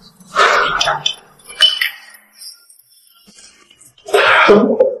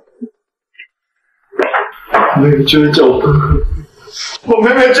妹妹居然叫我哥哥，我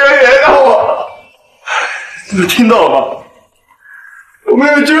妹妹居然原谅我，你们听到了吗？我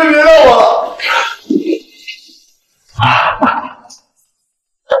妹妹居然原谅我了！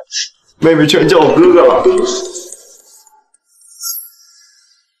妹妹居然叫我哥哥了！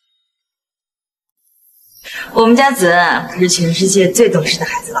我们家子恩可是全世界最懂事的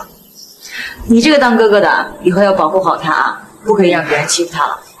孩子了。你这个当哥哥的，以后要保护好他，不可以让别人欺负他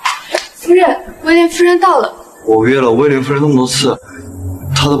了。夫人，威廉夫人到了。我约了威廉夫人那么多次，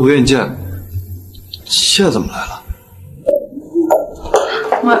她都不愿意见，现在怎么来了？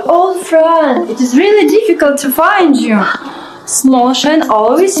 My old friend, it is really difficult to find you. Small Shen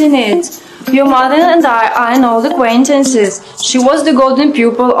always in it. Your mother and I are an old acquaintances. She was the golden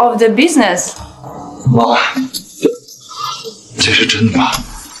pupil of the business. 妈，这是真的吗？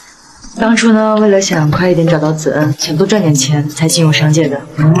当初呢，为了想快一点找到子恩，想多赚点钱，才进入商界的。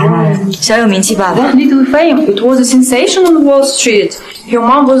小有名气罢了。 Little fame. It was a sensation on Wall Street. Your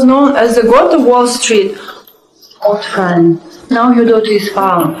mom was known as the god of Wall Street. Old friend, now your daughter is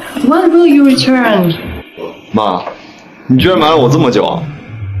found. When will you return? 妈，你居然瞒了我这么久。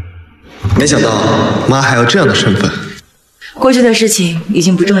没想到妈还有这样的身份。过去的事情已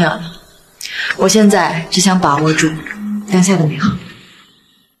经不重要了，我现在只想把握住当下的美好。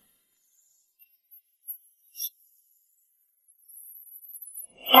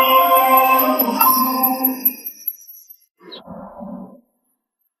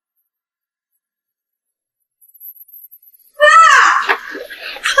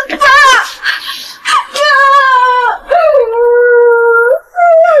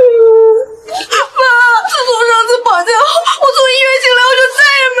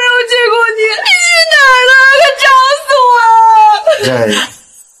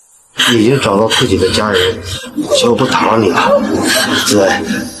 已经找到自己的家人，就不打扰你了。子恩，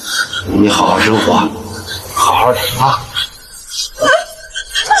你好好生活，好好的啊。妈，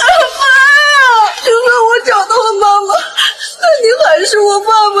就算我找到了妈妈，那你还是我爸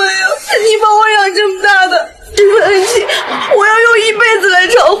爸呀！你把我养这么大的，这份恩情我要用一辈子来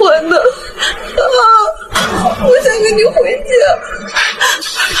偿还的。啊，我想跟你回家。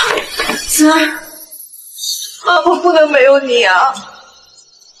子恩，妈妈不能没有你啊！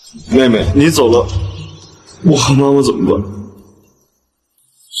 妹妹，你走了，我和妈妈怎么办？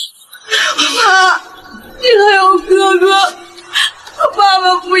妈，你还有哥哥，和爸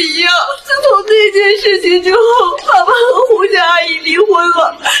爸不一样。自从这件事情之后，爸爸和胡家阿姨离婚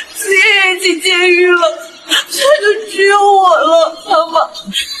了，子夜也进监狱了，现在就只有我了。妈妈，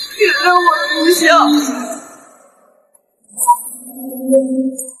原谅我不孝。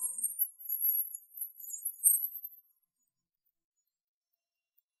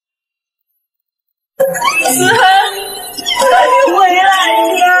 子恩，你回来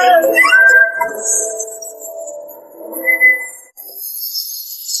呀！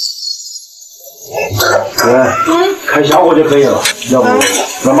子恩，开小火就可以了，要不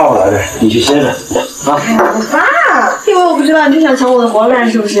让爸爸来着，你去歇着啊。爸，因为我不知道你就想抢我的活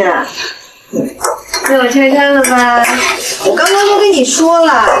干是不是？被我拆穿了吧？我刚刚都跟你说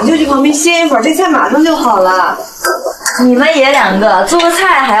了，你就去旁边歇一会儿，这菜马上就好了。你们爷两个做个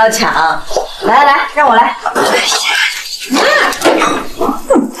菜还要抢，来来，让我来。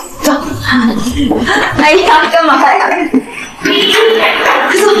走。哎呀，干嘛呀？快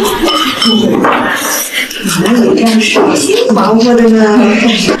走。哪有这样手心忙活的呢？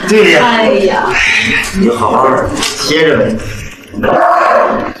对呀。哎呀，你就好好歇着呗。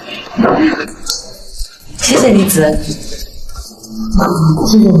谢谢你子恩。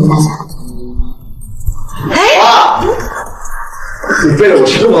谢谢你大家。哇！你背着我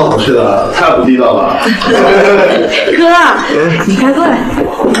吃这么好吃的，太不地道了。哥，你快过来。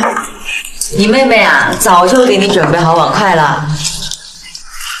你妹妹啊，早就给你准备好碗筷了。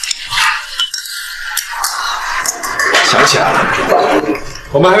想起来了，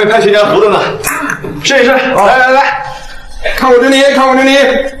我们还没拍全家福的呢。试一试，来来来，看我丢你，看我丢你，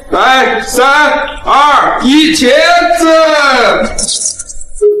来，3、2、1，茄子。